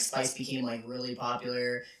 when, like, Spice became, like, really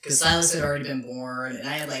popular. Because Silas had already been born, and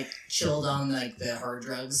I had, like, chilled on, like, the hard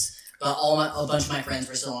drugs. But a bunch of my friends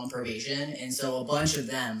were still on probation, and so a bunch of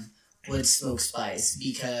them would smoke Spice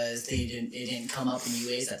because it didn't come up in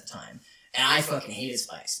UAs at the time. And I fucking hated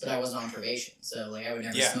Spice, but I wasn't on probation, so, like, I would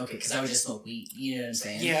never smoke it because I would just smoke weed. You know what I'm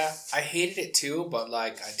saying? Yeah, I hated it too, but,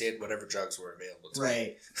 like, I did whatever drugs were available to me.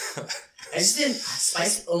 Right. I just didn't.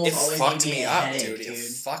 Spice almost always fucked gave me me a up, headache, dude. It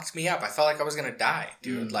fucked me up. I felt like I was gonna die,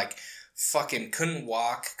 dude. Like, fucking couldn't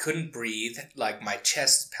walk, couldn't breathe. Like, my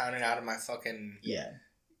chest pounding out of my fucking... Yeah.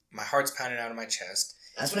 My heart's pounding out of my chest.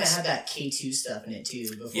 That's when I had that K2 stuff in it, too,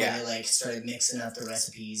 before they, like, started mixing up the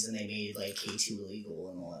recipes and they made, like, K2 illegal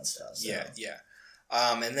and all that stuff. So. Yeah.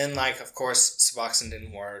 And then, like, of course, Suboxone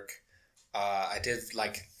didn't work. I did,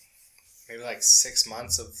 like, maybe, like, 6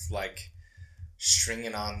 months of, like,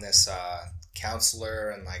 stringing on this counselor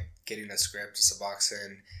and, like, getting a script of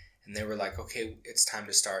Suboxone. And they were like, okay, it's time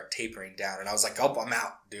to start tapering down. And I was like, oh, I'm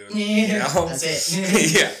out, dude. You know? That's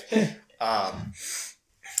it. Yeah.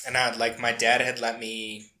 And my dad had let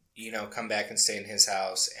me, you know, come back and stay in his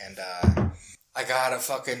house. And I got a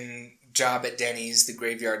fucking job at Denny's, the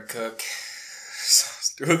graveyard cook. So I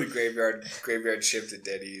was doing the graveyard shift at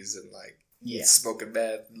Denny's and, like, smoking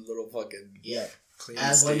meth, little fucking clean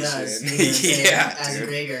as station. One does. You know as dude. a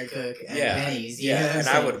graveyard cook at Denny's. Yeah, and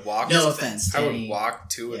I would walk. No offense, I would walk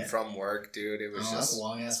to and from work, dude. It was just... that's a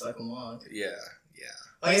long-ass fucking walk. Yeah.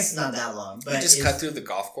 Well, I guess it's not that long, but... You just cut through the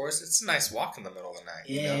golf course. It's a nice walk in the middle of the night.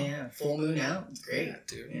 Yeah, you know? Full moon out. It's great. Yeah,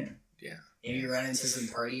 dude. Yeah. Maybe you run into some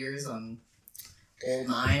partiers on Old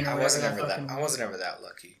 9 or I whatever. I wasn't ever that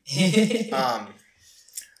lucky.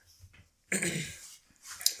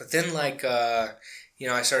 But then, like, you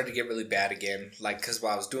know, I started to get really bad again. Like, because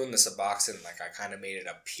while I was doing the Suboxone, like, I kind of made it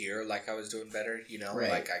appear like I was doing better, you know? Right.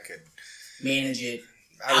 Like, I could... manage it.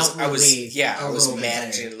 I was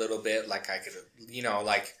managing better. A little bit. Like, I could, you know,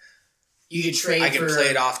 like... You could trade I could play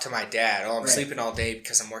it off to my dad. Oh, I'm right. sleeping all day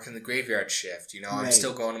because I'm working the graveyard shift. You know, I'm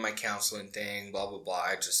still going to my counseling thing, blah, blah, blah.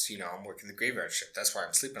 I just, you know, I'm working the graveyard shift. That's why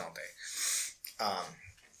I'm sleeping all day.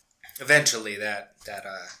 Eventually, that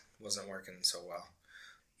wasn't working so well.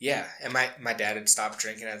 Yeah, and my dad had stopped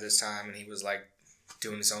drinking at this time, and he was, like,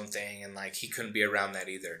 doing his own thing, and, like, he couldn't be around that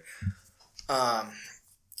either.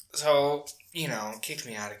 So, you know, kicked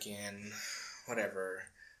me out again, whatever.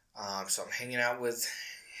 So I'm hanging out with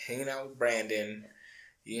Brandon,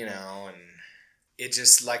 you know, and it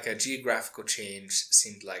just, like, a geographical change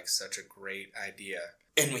seemed like such a great idea.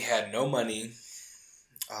 And we had no money.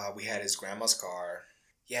 We had his grandma's car.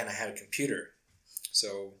 Yeah, and I had a computer.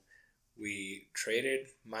 So we traded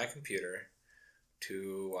my computer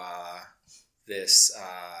to this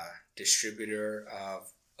distributor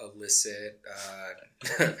of illicit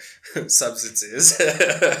substances.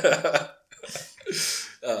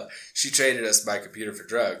 She traded us my computer for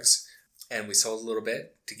drugs, and we sold a little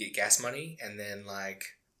bit to get gas money, and then, like,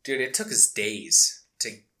 dude, it took us days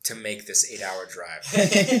to make this 8-hour drive.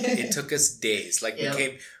 It took us days. Like,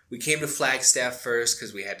 we came to Flagstaff first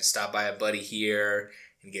because we had to stop by a buddy here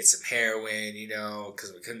and get some heroin, you know,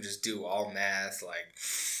 because we couldn't just do all meth, like,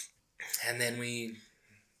 and then we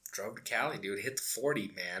drove to Cali, dude, hit the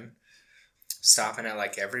 40, man, stopping at,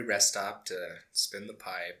 like, every rest stop to spin the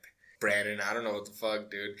pipe. Brandon, I don't know what the fuck,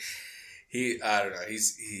 dude. I don't know.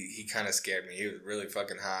 He kind of scared me. He was really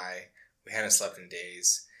fucking high. We hadn't slept in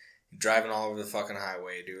days. Driving all over the fucking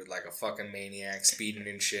highway, dude, like a fucking maniac, speeding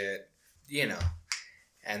and shit, you know.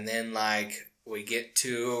 And then like we get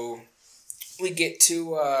to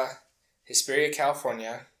Hesperia,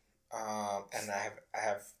 California, and I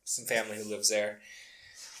have some family who lives there,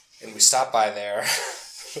 and we stop by there.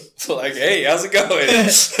 Like, hey, how's it going?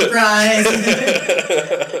 Surprise!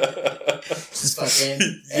 Just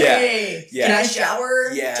fucking, hey, can I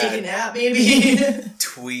shower? Yeah. Take a nap, maybe?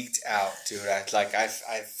 Tweaked out, dude. I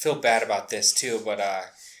feel bad about this too, but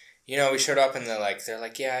you know, we showed up and they're like,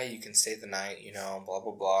 yeah, you can stay the night, you know, blah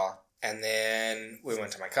blah blah. And then we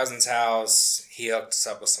went to my cousin's house. He hooked us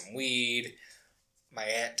up with some weed. My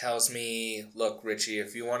aunt tells me, look, Richie,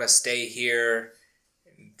 if you want to stay here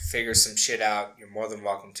and figure some shit out, you're more than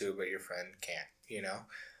welcome to, but your friend can't, you know?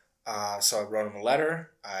 So I wrote him a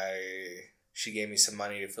letter. She gave me some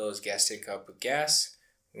money to fill his gas tank up with gas.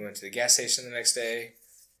 We went to the gas station the next day.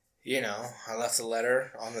 You know, I left the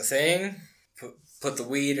letter on the thing, put the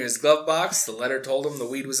weed in his glove box. The letter told him the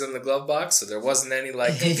weed was in the glove box, so there wasn't any,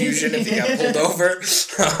 like, confusion if he got pulled over.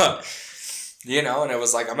 You know, and it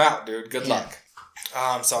was like, I'm out, dude. Good luck.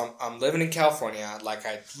 So I'm living in California. Like,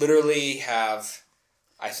 I literally have,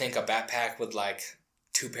 I think, a backpack with, like,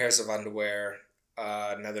 2 pairs of underwear,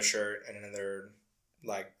 another shirt, and another,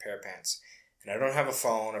 like, pair of pants. And I don't have a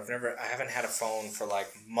phone. I haven't had a phone for,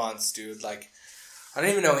 like, months, dude. Like, I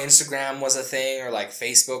don't even know Instagram was a thing or, like,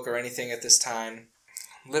 Facebook or anything at this time.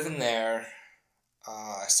 Living there,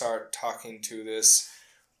 I start talking to this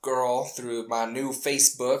girl through my new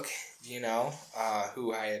Facebook, you know,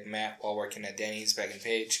 who I had met while working at Denny's back in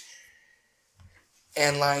Page.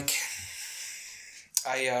 And, like,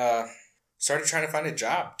 I started trying to find a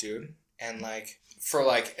job, dude. And, like, for,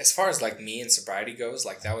 like, as far as, like, me and sobriety goes,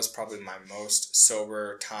 like, that was probably my most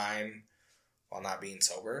sober time while not being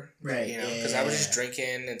sober. Right. You know, because I was just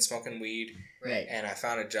drinking and smoking weed. Right. And I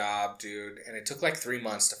found a job, dude. And it took, like, 3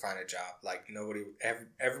 months to find a job. Like,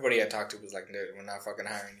 everybody I talked to was like, dude, we're not fucking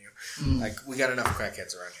hiring you. Like, we got enough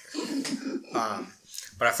crackheads around here.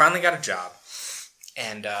 But I finally got a job.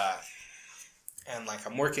 And like,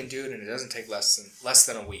 I'm working, dude, and it doesn't take less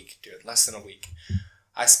than a week, dude. Less than a week.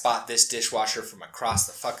 I spot this dishwasher from across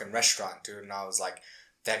the fucking restaurant, dude, and I was like,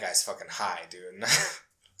 that guy's fucking high, dude. And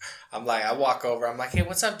I'm like, I walk over, I'm like, hey,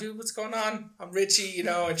 what's up, dude? What's going on? I'm Richie, you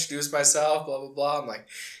know, introduce myself, blah, blah, blah. I'm like,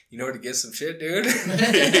 you know where to get some shit, dude?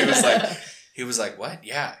 he was like, what?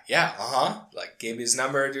 Yeah, uh-huh. Like, gave me his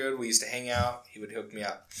number, dude. We used to hang out. He would hook me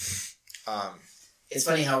up. It's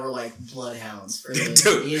funny how we're like bloodhounds for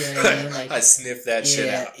dude. You know what I mean? Like, I sniffed that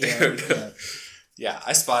shit out, dude. Yeah. Yeah,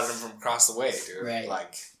 I spotted him from across the way, dude. Right.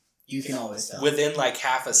 Like, you can always tell. Within like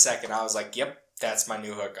half a second, I was like, yep, that's my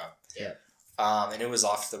new hookup. Yeah. And it was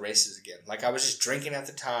off to the races again. Like, I was just drinking at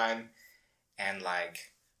the time and, like,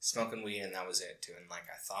 smoking weed, and that was it, too. And, like,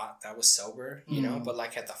 I thought that was sober, you know? But,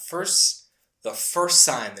 like, at the first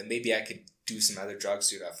sign that maybe I could do some other drugs,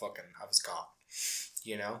 dude, I was gone,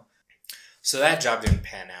 you know? So that job didn't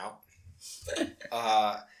pan out.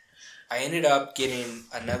 I ended up getting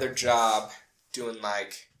another job doing,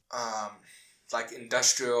 like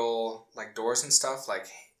industrial, like, doors and stuff, like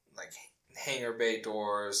hangar bay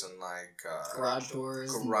doors and, like, garage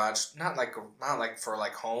doors. Not like for,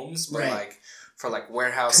 like, homes, but, right. like, for, like,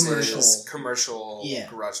 warehouses. Commercial yeah.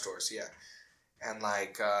 garage doors, yeah. And,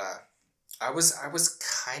 like, I was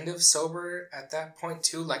kind of sober at that point,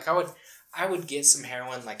 too. Like, I would get some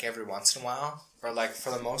heroin, like, every once in a while. But, like,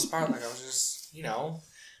 for the most part, like, I was just, you know,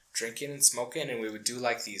 drinking and smoking, and we would do,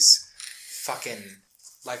 like, these fucking,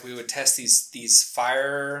 like, we would test these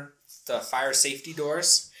fire safety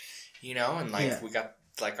doors, you know, and, like, we got,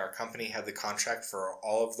 like, our company had the contract for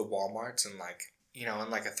all of the Walmarts and, like, you know, in,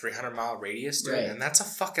 like, a 300-mile radius, dude, and that's a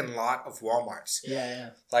fucking lot of Walmarts. Yeah.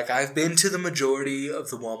 Like, I've been to the majority of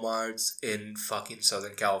the Walmarts in fucking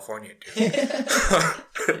Southern California, dude.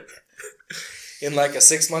 In, like, a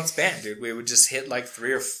 6-month span, dude, we would just hit, like,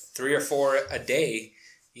 three or four a day,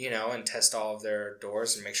 you know, and test all of their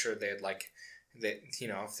doors and make sure they had, like, that, you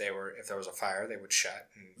know, if there was a fire, they would shut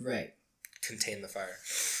and contain the fire.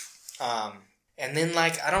 And then,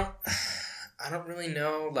 like, I don't really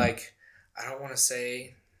know, like, I don't want to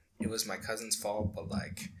say it was my cousin's fault, but,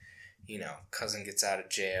 like, you know, cousin gets out of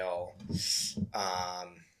jail.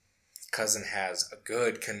 Cousin has a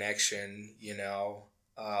good connection, you know,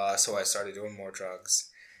 so I started doing more drugs.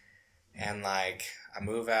 And, like, I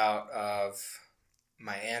move out of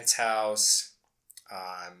my aunt's house,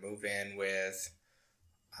 move in with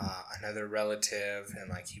another relative, and,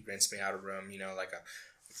 like, he rents me out a room, you know, like a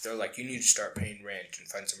they're like, you need to start paying rent and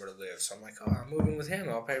find somewhere to live. So I'm like, oh, I'm moving with him.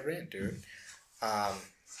 I'll pay rent, dude.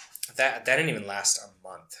 That didn't even last a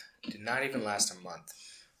month. Did not even last a month.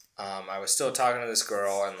 I was still talking to this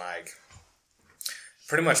girl and like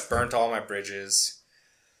pretty much burnt all my bridges.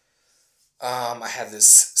 I had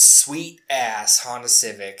this sweet ass Honda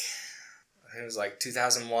Civic. It was like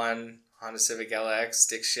 2001 Honda Civic LX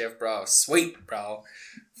stick shift, bro. Sweet, bro.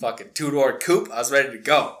 Fucking 2-door coupe. I was ready to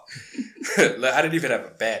go. I didn't even have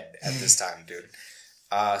a bed at this time, dude.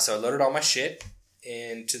 So I loaded all my shit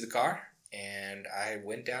into the car and I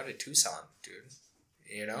went down to Tucson, dude.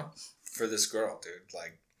 You know, for this girl, dude.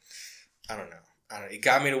 Like, I don't know. It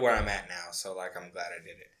got me to where I'm at now, so like I'm glad I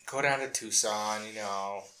did it. Go down to Tucson, you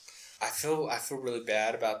know. I feel really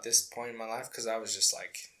bad about this point in my life because I was just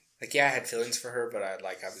like yeah, I had feelings for her, but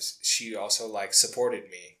she also like supported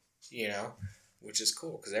me, you know, which is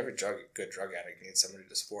cool because every good drug addict needs somebody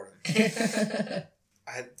to support him.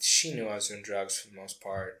 She knew I was doing drugs for the most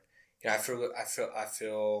part. You know, I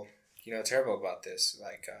feel you know terrible about this.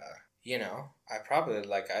 Like, you know, I probably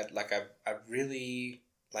I really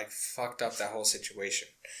like fucked up that whole situation.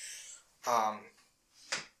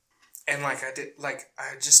 And like I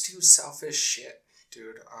just do selfish shit,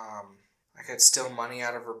 dude. Like I'd steal money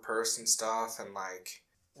out of her purse and stuff, and like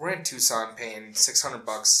we're in Tucson paying $600 a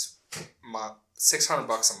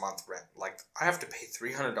month rent. Like I have to pay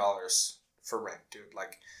 $300 for rent, dude.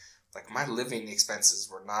 Like my living expenses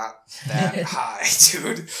were not that high,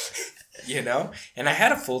 dude. You know? And I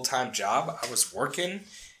had a full-time job. I was working,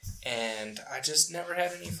 and I just never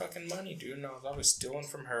had any fucking money, dude. And I was always stealing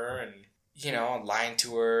from her and, you know, lying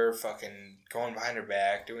to her, fucking going behind her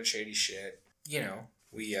back, doing shady shit. You know,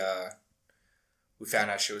 we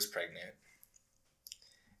found out she was pregnant.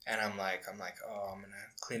 And I'm like, oh, I'm going to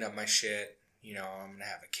clean up my shit. You know, I'm going to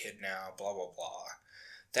have a kid now, blah, blah, blah.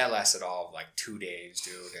 That lasted all of like 2 days,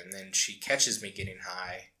 dude. And then she catches me getting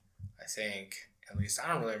high, I think. At least, I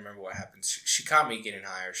don't really remember what happened. She caught me getting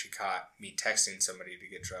high, or she caught me texting somebody to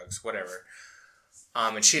get drugs, whatever.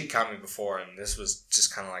 And she had caught me before, and this was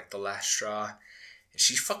just kind of like the last straw. And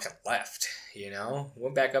she fucking left, you know?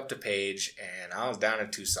 Went back up to Page, and I was down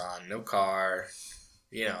in Tucson, no car,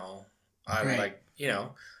 you know. I'm right. Like, you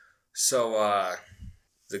know. So,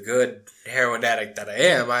 the good heroin addict that I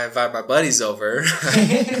am, I invite my buddies over.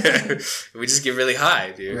 We just get really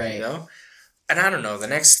high, dude, right. You know? And I don't know, the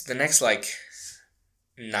next like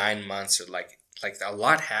 9 months or like a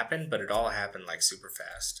lot happened, but it all happened like super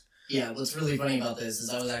fast. Yeah, what's really funny about this is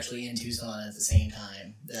I was actually in Tucson at the same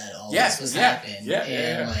time that all this was happening.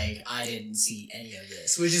 And like I didn't see any of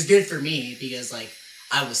this, which is good for me because like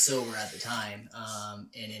I was sober at the time,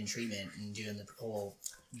 and in treatment and doing the whole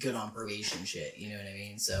good on probation shit, you know what I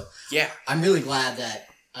mean? So yeah, I'm really glad that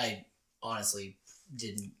I honestly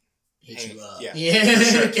didn't hit you up. Yeah, for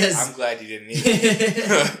sure. I'm glad you didn't either.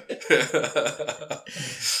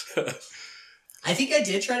 I think I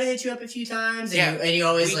did try to hit you up a few times, and you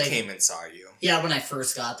always we came and saw you. Yeah, when I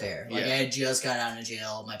first got there, like I had just got out of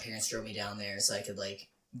jail. My parents drove me down there so I could like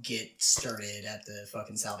get started at the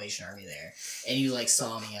fucking Salvation Army there, and you like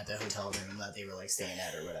saw me at the hotel room that they were like staying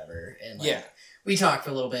at or whatever, and like we talked for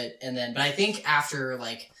a little bit, and then but I think after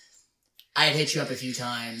like I had hit you up a few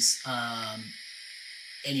times,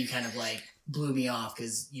 and you kind of like blew me off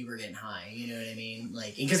because you were getting high, you know what I mean?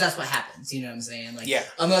 Like, because that's what happens, you know what I'm saying? Like,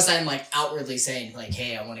 unless I'm like outwardly saying like,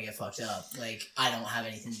 hey, I want to get fucked up, like I don't have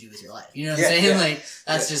anything to do with your life, you know what I'm saying? Like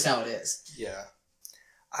that's just how it is. Yeah,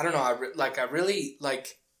 I don't know. I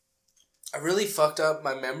really fucked up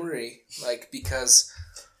my memory, like because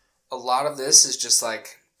a lot of this is just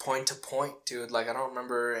like point to point, dude. Like I don't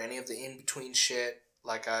remember any of the in between shit.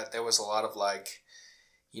 Like there was a lot of like,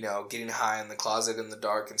 you know, getting high in the closet in the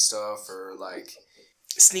dark and stuff, or like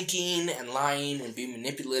sneaking and lying and being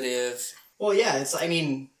manipulative. Well, yeah, I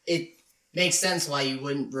mean, it makes sense why you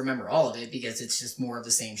wouldn't remember all of it because it's just more of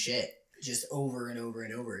the same shit, just over and over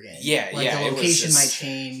and over again. Yeah, like the location might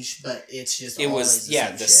change, but it's just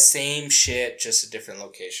the same shit, just a different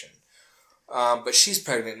location. But she's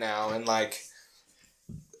pregnant now, and like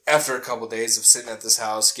after a couple days of sitting at this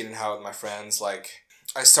house getting high with my friends, like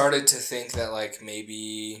I started to think that, like,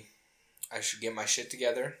 maybe I should get my shit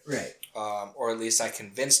together. Right. Or at least I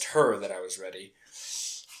convinced her that I was ready.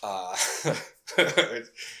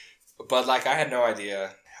 But, like, I had no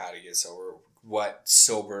idea how to get sober, what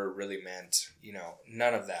sober really meant, you know,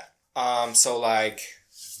 none of that. So, like,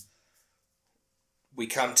 we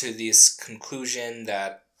come to this conclusion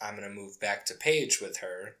that I'm going to move back to Page with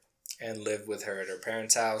her and live with her at her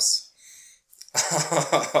parents' house.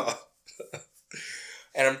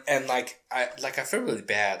 And I feel really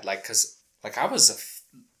bad, like, cause like I was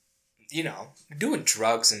you know, doing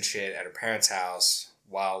drugs and shit at her parents' house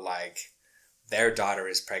while, like, their daughter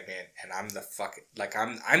is pregnant, and I'm the fucking, like,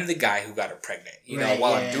 I'm the guy who got her pregnant, you know,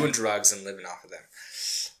 while I'm doing drugs and living off of them.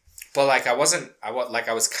 But, like, I was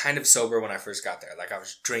kind of sober when I first got there. Like, I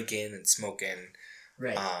was drinking and smoking.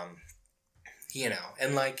 Right. You know,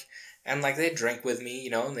 and they drank with me, you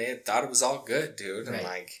know, and they thought it was all good, dude. And,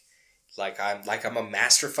 I'm a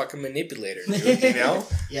master fucking manipulator, dude, you know?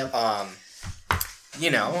 Yep. You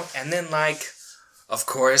know, and then, like, of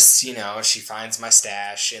course, you know, she finds my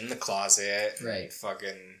stash in the closet. Right.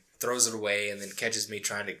 Fucking throws it away and then catches me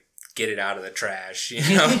trying to get it out of the trash, you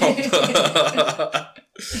know?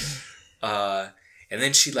 And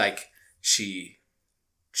then she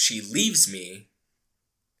leaves me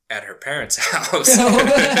at her parents' house.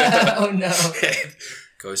 Oh, no. And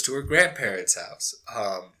goes to her grandparents' house.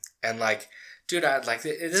 And, like, dude, this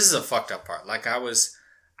is a fucked up part. Like, I was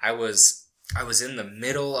in the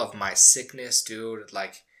middle of my sickness, dude.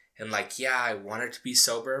 Like, and, like, yeah, I wanted to be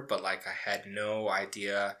sober, but, like, I had no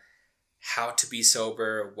idea how to be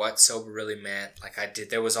sober, what sober really meant. Like,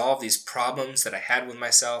 there was all these problems that I had with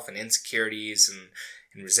myself, and insecurities,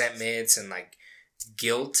 and resentments, and, like,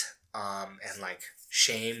 guilt, and, like,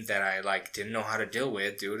 shame that I, like, didn't know how to deal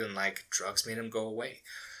with, dude, and, like, drugs made them go away.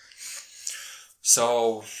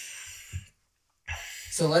 So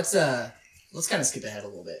let's kind of skip ahead a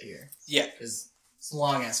little bit here. Yeah. Because it's a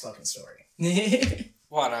long-ass fucking story.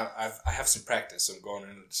 Well, and I have some practice, so I'm going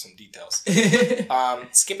into some details.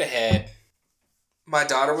 Skip ahead. My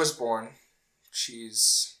daughter was born.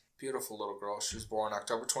 She's a beautiful little girl. She was born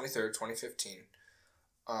October 23rd, 2015.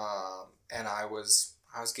 And I was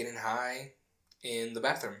getting high in the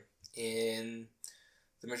bathroom in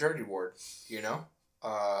the maternity ward, you know?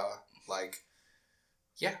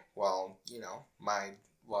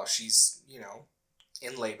 While she's, you know,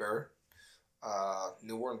 in labor,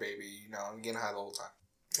 newborn baby, you know, I'm getting high the whole time.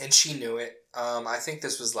 And she knew it. I think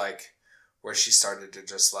this was, like, where she started to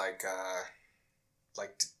just, like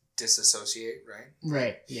disassociate, right?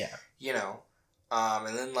 Right, yeah. You know,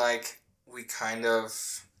 and then, like, we kind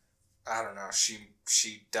of, I don't know,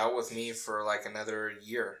 she dealt with me for, like, another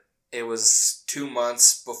year. It was 2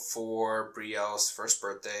 months before Brielle's first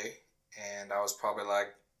birthday, and I was probably,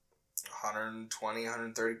 like, 120,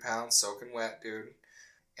 130 pounds, soaking wet, dude.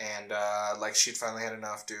 And, like, she'd finally had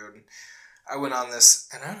enough, dude. I went on this,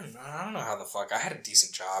 and I don't know how the fuck, I had a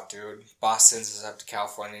decent job, dude. Boss sends us up to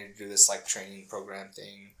California to do this, like, training program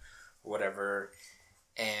thing, whatever.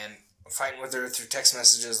 And I'm fighting with her through text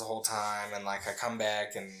messages the whole time, and, like, I come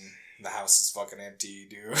back, and the house is fucking empty,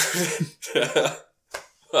 dude.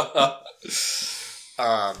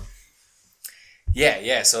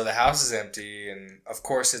 Yeah, so the house is empty, and of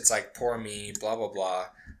course it's like, poor me, blah, blah, blah.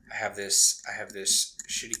 I have this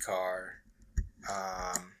shitty car,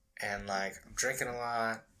 and, like, I'm drinking a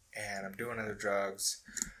lot, and I'm doing other drugs.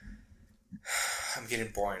 I'm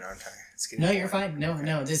getting boring, aren't I? No, you're fine.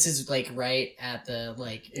 No, this is, like, right at the,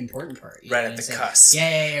 like, important part. Right at the cusp.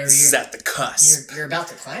 Yeah. This is at the cusp. You're about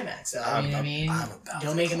to climax. I mean,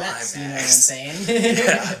 don't make a mess, you know what I'm saying?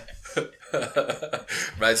 Yeah.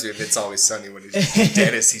 Reminds me of It's Always Sunny when he's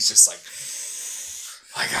Dennis. He's just like,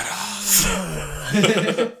 I got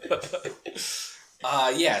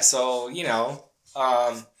off. Yeah, so, you know,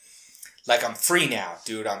 like, I'm free now,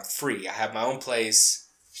 dude. I'm free. I have my own place.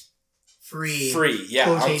 Free. Yeah,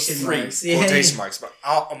 quotation I'm free. Marks. Quotation marks. But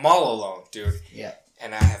I'm all alone, dude. Yeah.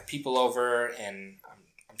 And I have people over, and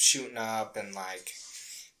I'm shooting up, and, like,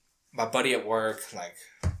 my buddy at work, like,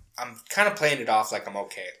 I'm kind of playing it off like I'm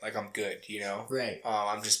okay, like I'm good, you know? Right.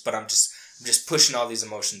 I'm just pushing all these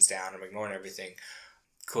emotions down. I'm ignoring everything.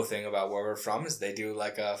 Cool thing about where we're from is they do,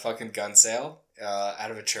 like, a fucking gun sale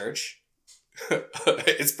out of a church.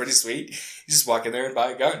 It's pretty sweet. You just walk in there and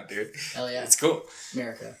buy a gun, dude. Hell yeah. It's cool.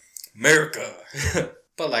 America.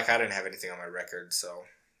 But, like, I didn't have anything on my record, so,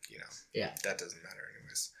 you know. Yeah. That doesn't matter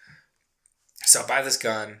anyways. So I buy this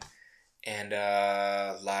gun, and,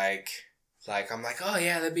 like, I'm like, oh,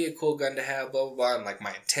 yeah, that'd be a cool gun to have, blah, blah, blah. And, like,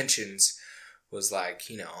 my intentions was, like,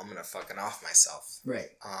 you know, I'm gonna fucking off myself. Right.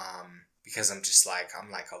 Because I'm just, like, I'm,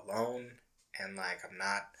 like, alone, and, like, I'm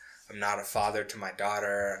not a father to my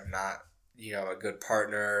daughter. I'm not, you know, a good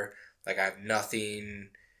partner. Like, I have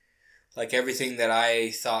nothing. Like, everything that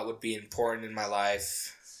I thought would be important in my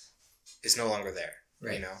life is no longer there.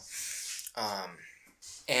 Right. You know?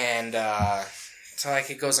 So, like,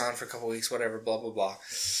 it goes on for a couple weeks, whatever, blah, blah, blah.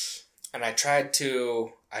 And I tried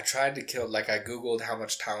to kill, like, I Googled how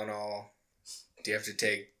much Tylenol do you have to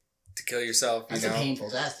take to kill yourself, you That's know? a painful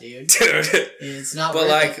death, dude. Dude. It's not but,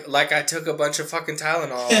 worth it. like, I took a bunch of fucking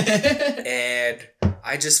Tylenol, and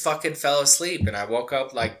I just fucking fell asleep, and I woke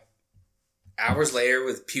up, like, hours later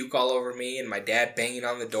with puke all over me and my dad banging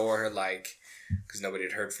on the door, like, because nobody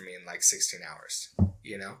had heard from me in like 16 hours,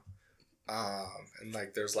 you know? And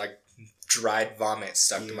like, there's like dried vomit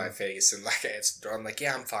stuck to my face, and like, I'm like,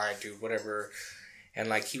 yeah, I'm fine, dude, whatever. And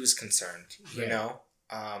like, he was concerned, you know?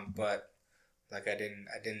 But like, I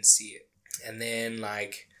didn't see it. And then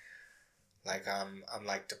like I'm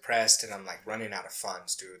like depressed and I'm like running out of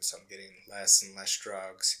funds, dude. So I'm getting less and less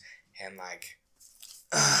drugs, and like,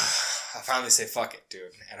 I finally say, fuck it,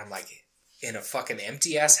 dude. And I'm like in a fucking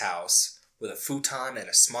empty ass house with a futon and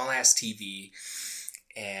a small ass TV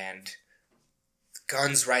and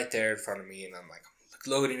guns right there in front of me. And I'm like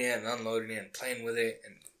loading it and unloading it and playing with it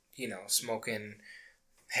and, you know, smoking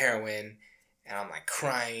heroin. And I'm like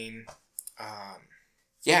crying.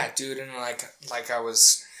 Yeah, dude. And like I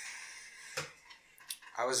was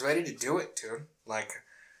ready to do it, dude. Like,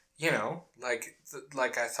 you know, like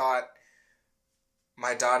I thought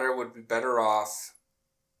my daughter would be better off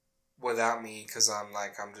without me, because I'm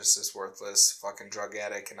just this worthless fucking drug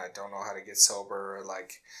addict and I don't know how to get sober, or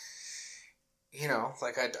like, you know,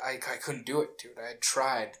 like I couldn't do it, dude. I had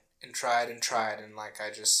tried and tried and tried, and like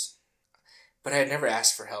but I had never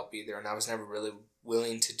asked for help either, and I was never really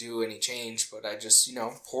willing to do any change, but I just, you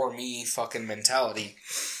know, poor me fucking mentality.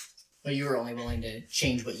 But you were only willing to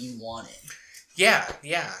change what you wanted. Yeah,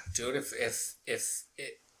 dude.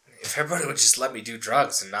 If everybody would just let me do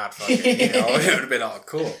drugs and not fucking, you know, it would have been all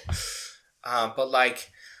cool. But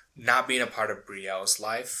like, not being a part of Brielle's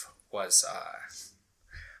life was,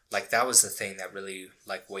 like, that was the thing that really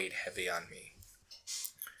like weighed heavy on me.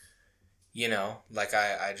 You know, like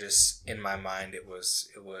I just, in my mind, it was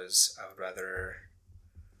I would rather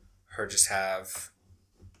her just have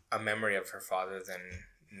a memory of her father than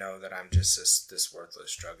know that I'm just this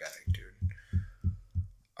worthless drug addict, dude.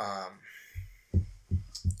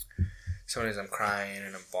 So anyways, I'm crying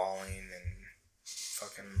and I'm bawling and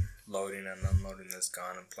fucking loading and unloading this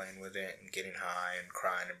gun and playing with it and getting high and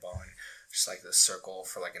crying and bawling. Just like this circle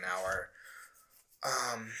for like an hour.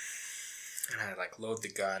 And I like load the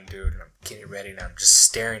gun, dude, and I'm getting ready and I'm just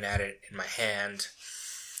staring at it in my hand.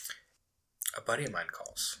 A buddy of mine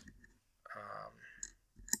calls.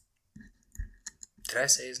 Did I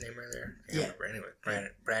say his name earlier? Yeah. Anyway,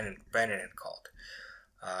 Brandon had called.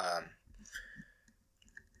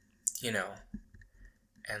 You know,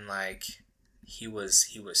 and like he was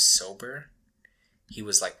sober. He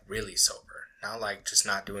was like really sober, not like just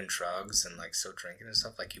not doing drugs and like still drinking and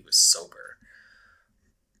stuff. Like, he was sober.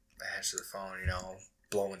 I answered the phone, you know,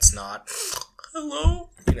 blowing snot. Hello,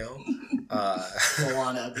 you know. Full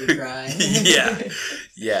on ugly cry.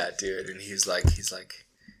 yeah, dude. And he's like,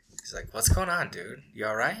 what's going on, dude? You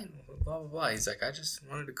all right? Blah blah blah. He's like, I just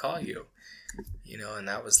wanted to call you, you know. And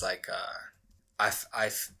that was like, I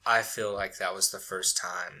feel like that was the first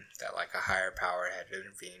time that like a higher power had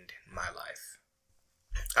intervened in my life.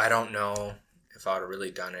 I don't know if I would have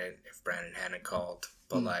really done it if Brandon hadn't called,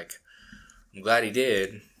 but like, I'm glad he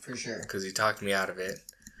did. For sure. Because he talked me out of it.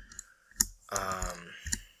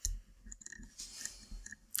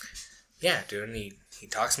 Yeah, dude, and he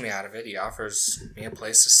talks me out of it. He offers me a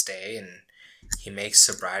place to stay, and he makes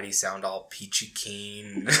sobriety sound all peachy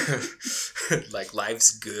keen. Like,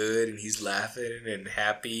 life's good, and he's laughing and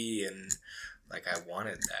happy, and like, I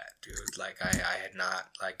wanted that, dude. Like, I had not,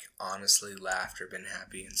 like, honestly laughed or been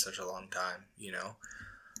happy in such a long time, you know?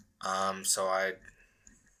 So I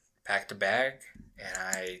packed a bag, and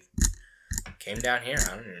I came down here,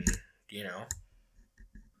 and, you know,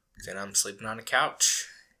 then I'm sleeping on the couch.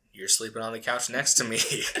 You're sleeping on the couch next to me.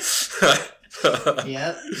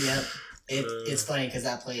 Yep. It's funny because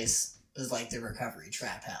that place was like the recovery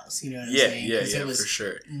trap house. You know what I'm saying? Yeah, it was for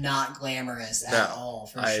sure. Not glamorous at all,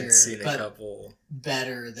 for sure. I had seen a couple.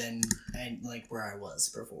 Better than like where I was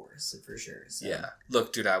before, so for sure. So. Yeah.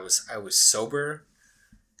 Look, dude, I was sober.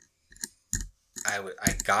 I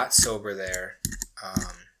got sober there.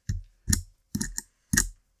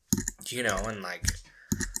 You know, and like,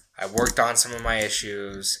 I worked on some of my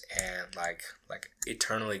issues, and like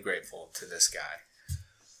eternally grateful to this guy.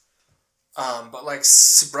 But like,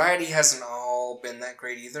 sobriety hasn't all been that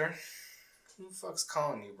great either. Who the fuck's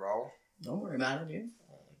calling you, bro? Don't worry about it, dude.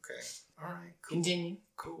 Okay. All right. Cool. Continue.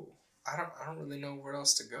 Cool. I don't really know where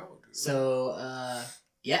else to go, dude. So,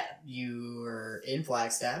 yeah, you were in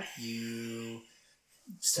Flagstaff. You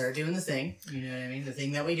started doing the thing. You know what I mean? The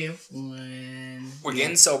thing that we do when we're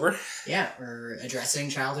getting sober. Yeah, we're addressing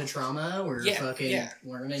childhood trauma. We're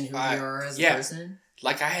learning who we are as a person.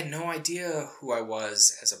 Like, I had no idea who I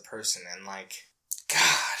was as a person, and like,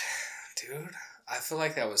 God, dude, I feel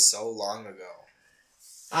like that was so long ago.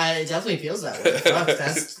 It definitely feels that way. Fuck,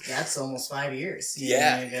 that's almost 5 years.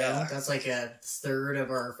 Yeah. That's like a third of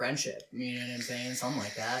our friendship. You know what I'm saying? Something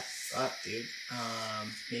like that. Fuck, dude.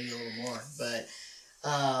 Maybe a little more, but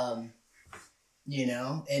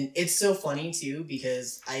and it's so funny too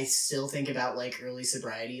because I still think about like early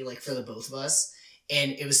sobriety, like for the both of us,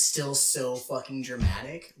 and it was still so fucking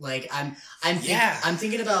dramatic. Like I'm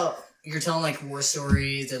thinking about you're telling like war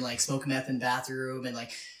stories and like smoking meth in the bathroom and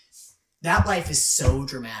like. That life is so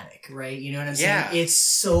dramatic, right? You know what I'm saying? Yeah. It's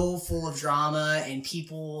so full of drama and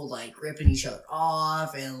people like ripping each other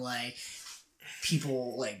off and like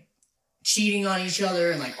people like cheating on each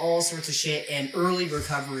other and like all sorts of shit. And early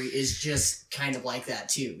recovery is just kind of like that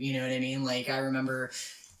too. You know what I mean? Like I remember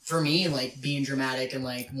for me, like being dramatic and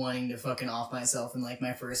like wanting to fucking off myself in like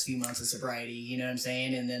my first few months of sobriety. You know what I'm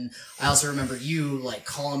saying? And then I also remember you like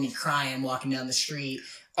calling me crying walking down the street.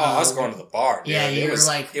 Oh, I was going to the bar. Dude. Yeah, you were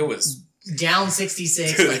like it was. Down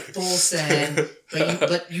 66, like full send,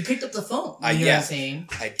 but you picked up the phone. You know what I'm saying?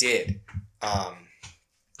 I did.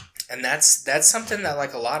 And that's something that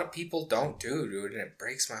like a lot of people don't do, dude, and it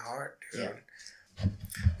breaks my heart, dude. Yeah.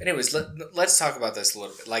 Anyways, let's talk about this a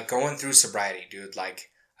little bit. Like going through sobriety, dude,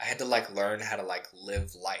 like I had to like learn how to like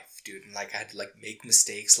live life, dude, and like I had to like make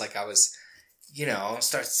mistakes. Like I was,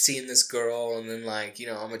 start seeing this girl and then like,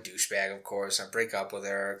 I'm a douchebag, of course. I break up with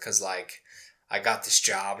her because like I got this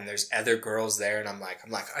job and there's other girls there and I'm like,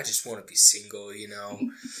 I just want to be single,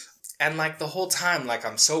 And like the whole time, like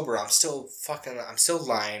I'm sober, I'm still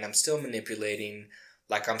lying, I'm still manipulating,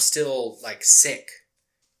 like I'm still like sick,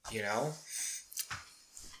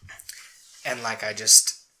 And like I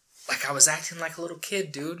was acting like a little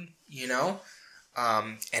kid, dude,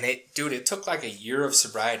 And it took like a year of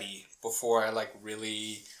sobriety before I like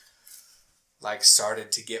really like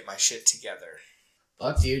started to get my shit together.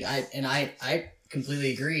 Fuck, dude. I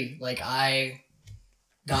completely agree. Like, I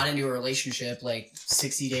got into a relationship, like,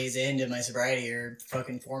 60 days into my sobriety, or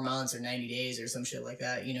fucking 4 months, or 90 days, or some shit like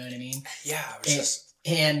that. You know what I mean? Yeah.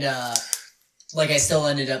 Like, I still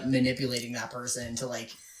ended up manipulating that person to, like,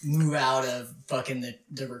 move out of fucking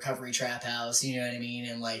the recovery trap house, you know what I mean?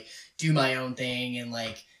 And, like, do my own thing, and,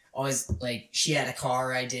 like, always, like, she had a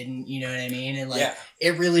car, I didn't, you know what I mean? And, like,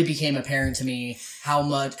 It really became apparent to me how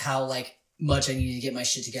much I needed to get my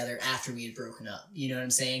shit together after we had broken up. You know what I'm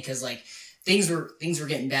saying? Because like things were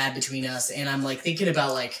getting bad between us, and I'm like thinking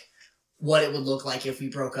about like what it would look like if we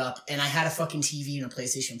broke up, and I had a fucking TV and a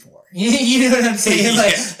PlayStation 4. You know what I'm saying?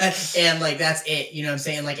 Like, and like that's it. You know what I'm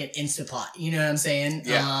saying? Like an Instapot. You know what I'm saying?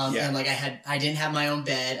 And like I didn't have my own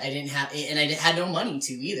bed. I had no money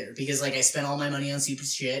to either because like I spent all my money on stupid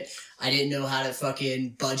shit. I didn't know how to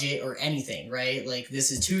fucking budget or anything. Right? Like this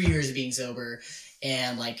is 2 years of being sober.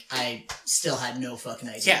 And, like, I still had no fucking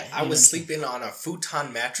idea. Yeah, I was sleeping on a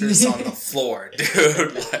futon mattress on the floor,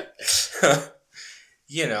 dude. Like,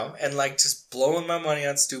 and, like, just blowing my money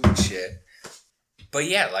on stupid shit. But,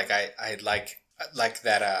 yeah, like, I like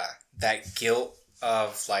that guilt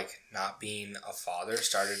of, like, not being a father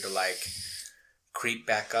started to, like, creep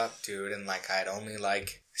back up, dude. And, like, I'd only,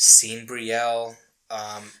 like, seen Brielle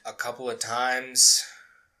a couple of times,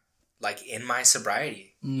 like, in my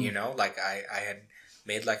sobriety, Like, I had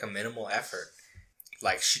made like a minimal effort.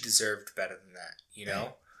 Like she deserved better than that,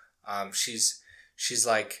 Right. She's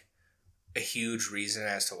like a huge reason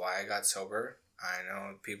as to why I got sober. I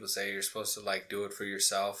know people say you're supposed to like do it for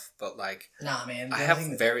yourself, but like nah, man. I have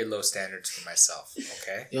very low standards for myself,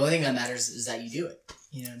 okay? The only thing that matters is that you do it.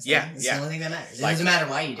 You know what I'm saying? Yeah, It's the only thing that matters. It doesn't matter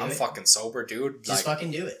why you do it. I'm fucking sober, dude. Just like, fucking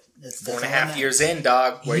do it. That's 4.5 years in,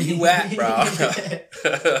 dog. Where you at, bro?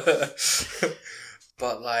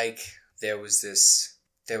 But like there was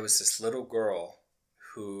this little girl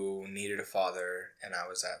who needed a father, and that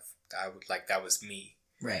was me.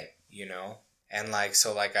 Right. And like,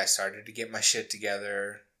 so like I started to get my shit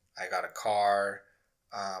together. I got a car.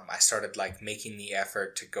 I started like making the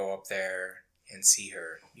effort to go up there and see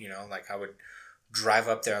her, like I would drive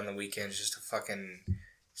up there on the weekends just to fucking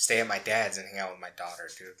stay at my dad's and hang out with my daughter,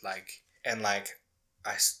 dude. Like, and like,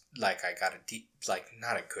 I got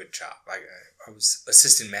not a good job. I was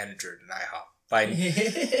assistant manager at IHOP.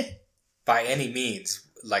 By any means,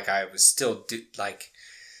 like I was still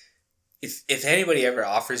if anybody ever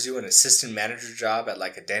offers you an assistant manager job at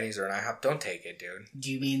like a Denny's or an IHOP, don't take it, dude.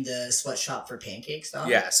 Do you mean the sweatshop for pancakes, dog?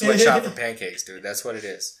 Yeah, sweatshop for pancakes, dude. That's what it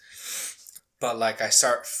is. But like I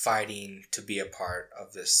start fighting to be a part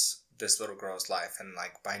of this little girl's life, and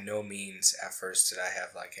like by no means at first did I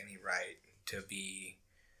have like any right to be,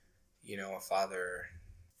 a father.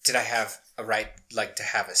 Did I have a right like to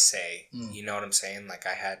have a say? You know what I'm saying? Like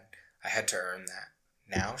I had to earn that.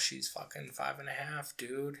 Now she's fucking 5.5,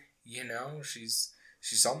 dude. She's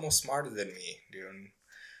She's almost smarter than me, dude.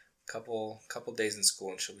 Couple days in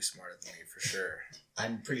school and she'll be smarter than me for sure.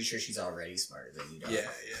 I'm pretty sure she's already smarter than you, dog. Yeah.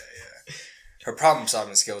 Her problem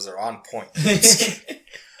solving skills are on point.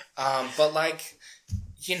 But like,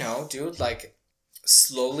 you know, dude, like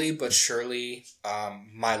slowly but surely,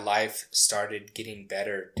 my life started getting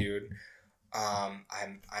better, dude. I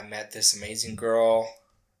met this amazing girl.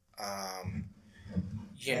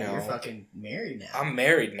 You know, you're fucking married now. I'm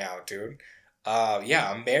married now, dude.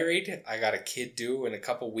 Yeah, I'm married. I got a kid due in a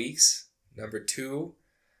couple weeks. Number 2.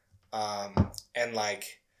 And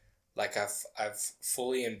like I've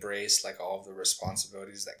fully embraced like all of the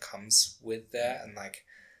responsibilities that comes with that, and like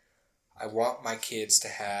I want my kids to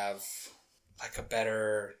have like a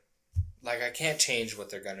better, like I can't change what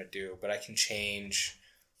they're gonna do, but I can change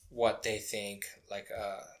what they think like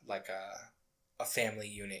a family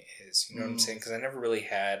unit is. You know what I'm saying? Because I never really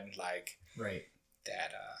had like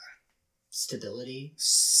that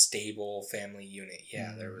stable family unit.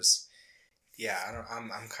 Yeah, there was. Yeah,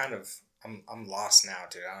 I'm lost now,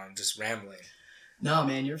 dude. I'm just rambling. No,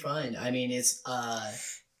 man, you're fine. I mean, it's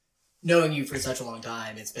knowing you for such a long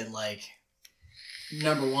time, it's been like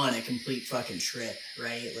number one, a complete fucking trip,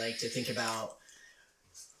 right? Like to think about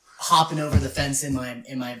hopping over the fence in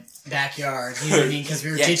my backyard, you know what I mean? Because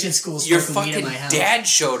we were ditching school, smoking weed at my house. Your fucking dad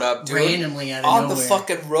showed up, dude, randomly out of on nowhere. the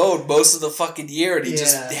fucking road most of the fucking year, and he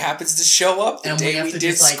just happens to show up the day we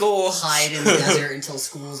did school. Like, hide in the desert until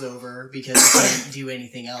school's over because we couldn't do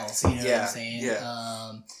anything else. You know what I'm saying?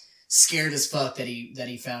 Yeah. Scared as fuck that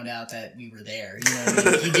he found out that we were there. You know what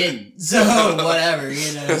I mean? He didn't. So whatever.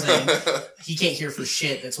 You know what I'm saying? He can't hear for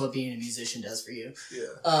shit. That's what being a musician does for you.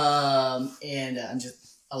 Yeah. And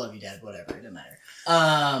I love you, Dad. Whatever. It doesn't matter.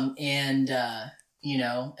 You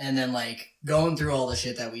know, and then like going through all the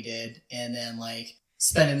shit that we did, and then like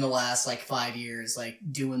spending the last like 5 years like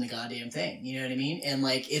doing the goddamn thing. You know what I mean? And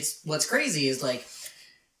like what's crazy is like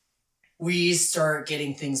we start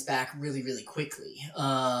getting things back really, really quickly.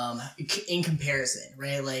 In comparison,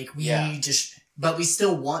 right? Like but we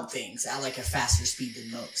still want things at like a faster speed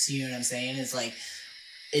than most. You know what I'm saying? It's like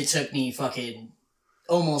it took me fucking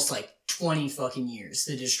almost like 20 fucking years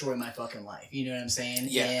to destroy my fucking life. You know what I'm saying?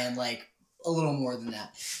 Yeah. And like a little more than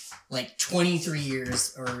that. Like 23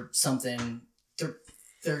 years or something,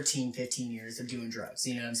 13, 15 years of doing drugs.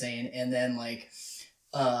 You know what I'm saying? And then like,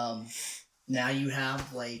 now you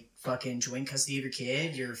have like fucking joint custody of your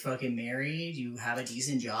kid. You're fucking married. You have a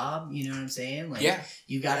decent job. You know what I'm saying? Like,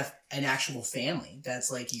 you got an actual family.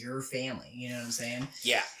 That's like your family. You know what I'm saying?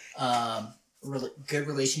 Yeah. Good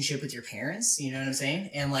relationship with your parents, you know what I'm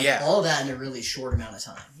saying? And like all of that in a really short amount of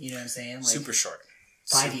time, you know what I'm saying? Like super short.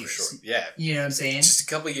 5 years. Short. Yeah. You know what I'm saying? Just a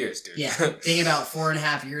couple of years, dude. Yeah. Think about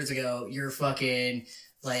 4.5 years ago, you're fucking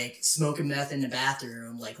like smoking meth in the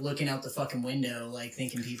bathroom, like looking out the fucking window, like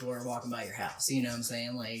thinking people are walking by your house. You know what I'm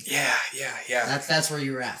saying? Like yeah. That's where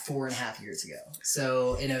you were at 4.5 years ago.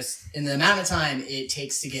 So in the amount of time it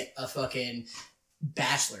takes to get a fucking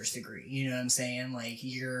bachelor's degree, you know what I'm saying? Like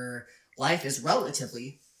your life is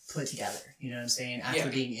relatively put together, you know what I'm saying, after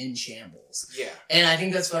being in shambles. Yeah. And I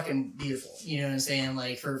think that's fucking beautiful, you know what I'm saying?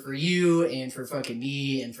 Like, for you and for fucking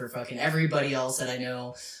me and for fucking everybody else that I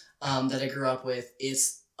know, that I grew up with,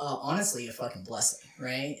 it's honestly a fucking blessing,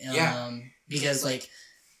 right? Because, like,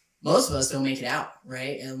 most of us don't make it out,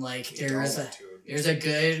 right? And, like, there's a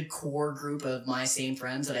good core group of my same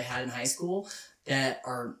friends that I had in high school that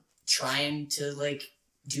are trying to, like,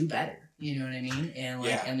 do better. You know what I mean? And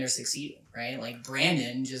like, and they're succeeding, right? Like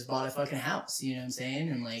Brandon just bought a fucking house. You know what I'm saying?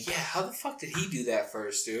 And like, how the fuck did he do that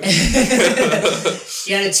first, dude?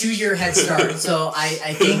 He had a 2-year head start. So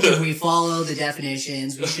I think if we follow the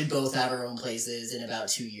definitions, we should both have our own places in about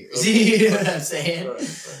 2 years. You know what I'm saying?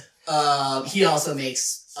 Right. He also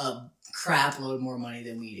makes a crap load more money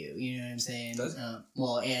than we do. You know what I'm saying?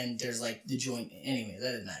 And there's like the joint. Anyway,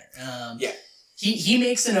 that doesn't matter. He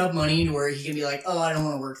makes enough money to where he can be like, oh, I don't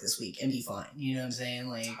want to work this week and be fine. You know what I'm saying?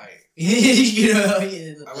 Like, you know,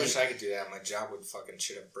 I wish I could do that. My job would fucking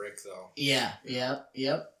shit a brick though. Yeah.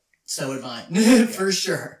 Yep. So would mine. For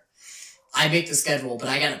sure. I make the schedule, but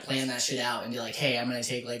I gotta plan that shit out and be like, hey, I'm gonna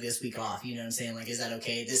take like this week off. You know what I'm saying? Like, is that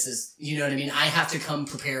okay? This is, you know what I mean? I have to come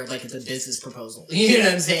prepared like it's a business proposal. You know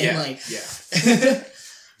what I'm saying?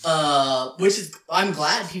 Which is, I'm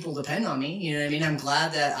glad people depend on me. You know what I mean? I'm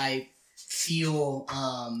glad that I feel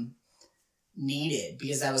needed,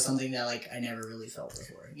 because that was something that like I never really felt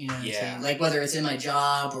before. You know what I'm saying? Like whether it's in my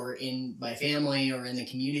job or in my family or in the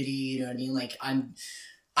community, you know what I mean? Like I'm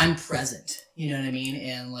present, you know what I mean?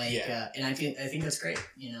 And like and I think that's great,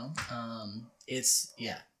 you know?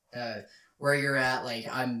 where you're at, like,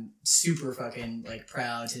 I'm super fucking, like,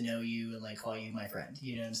 proud to know you and, like, call you my friend.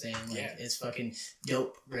 You know what I'm saying? Like, it's fucking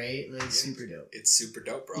dope, right? Like, super dope. It's super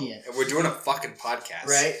dope, bro. Yeah. And we're doing a fucking podcast.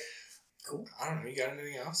 Right? Cool. I don't know. You got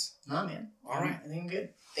anything else? Nah, man. All right. I think I'm good.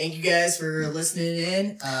 Thank you guys for listening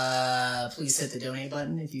in. Please hit the donate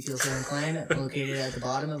button if you feel so inclined. Located at the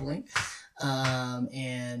bottom of the link.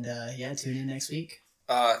 Tune in next week.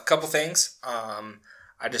 A couple things.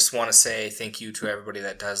 I just want to say thank you to everybody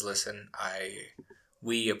that does listen.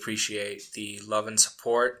 We appreciate the love and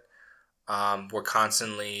support. We're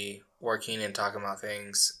constantly working and talking about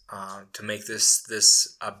things to make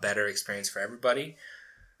this a better experience for everybody.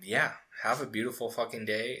 Yeah, have a beautiful fucking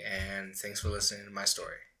day, and thanks for listening to my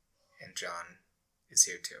story. And John is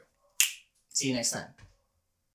here too. See you next time.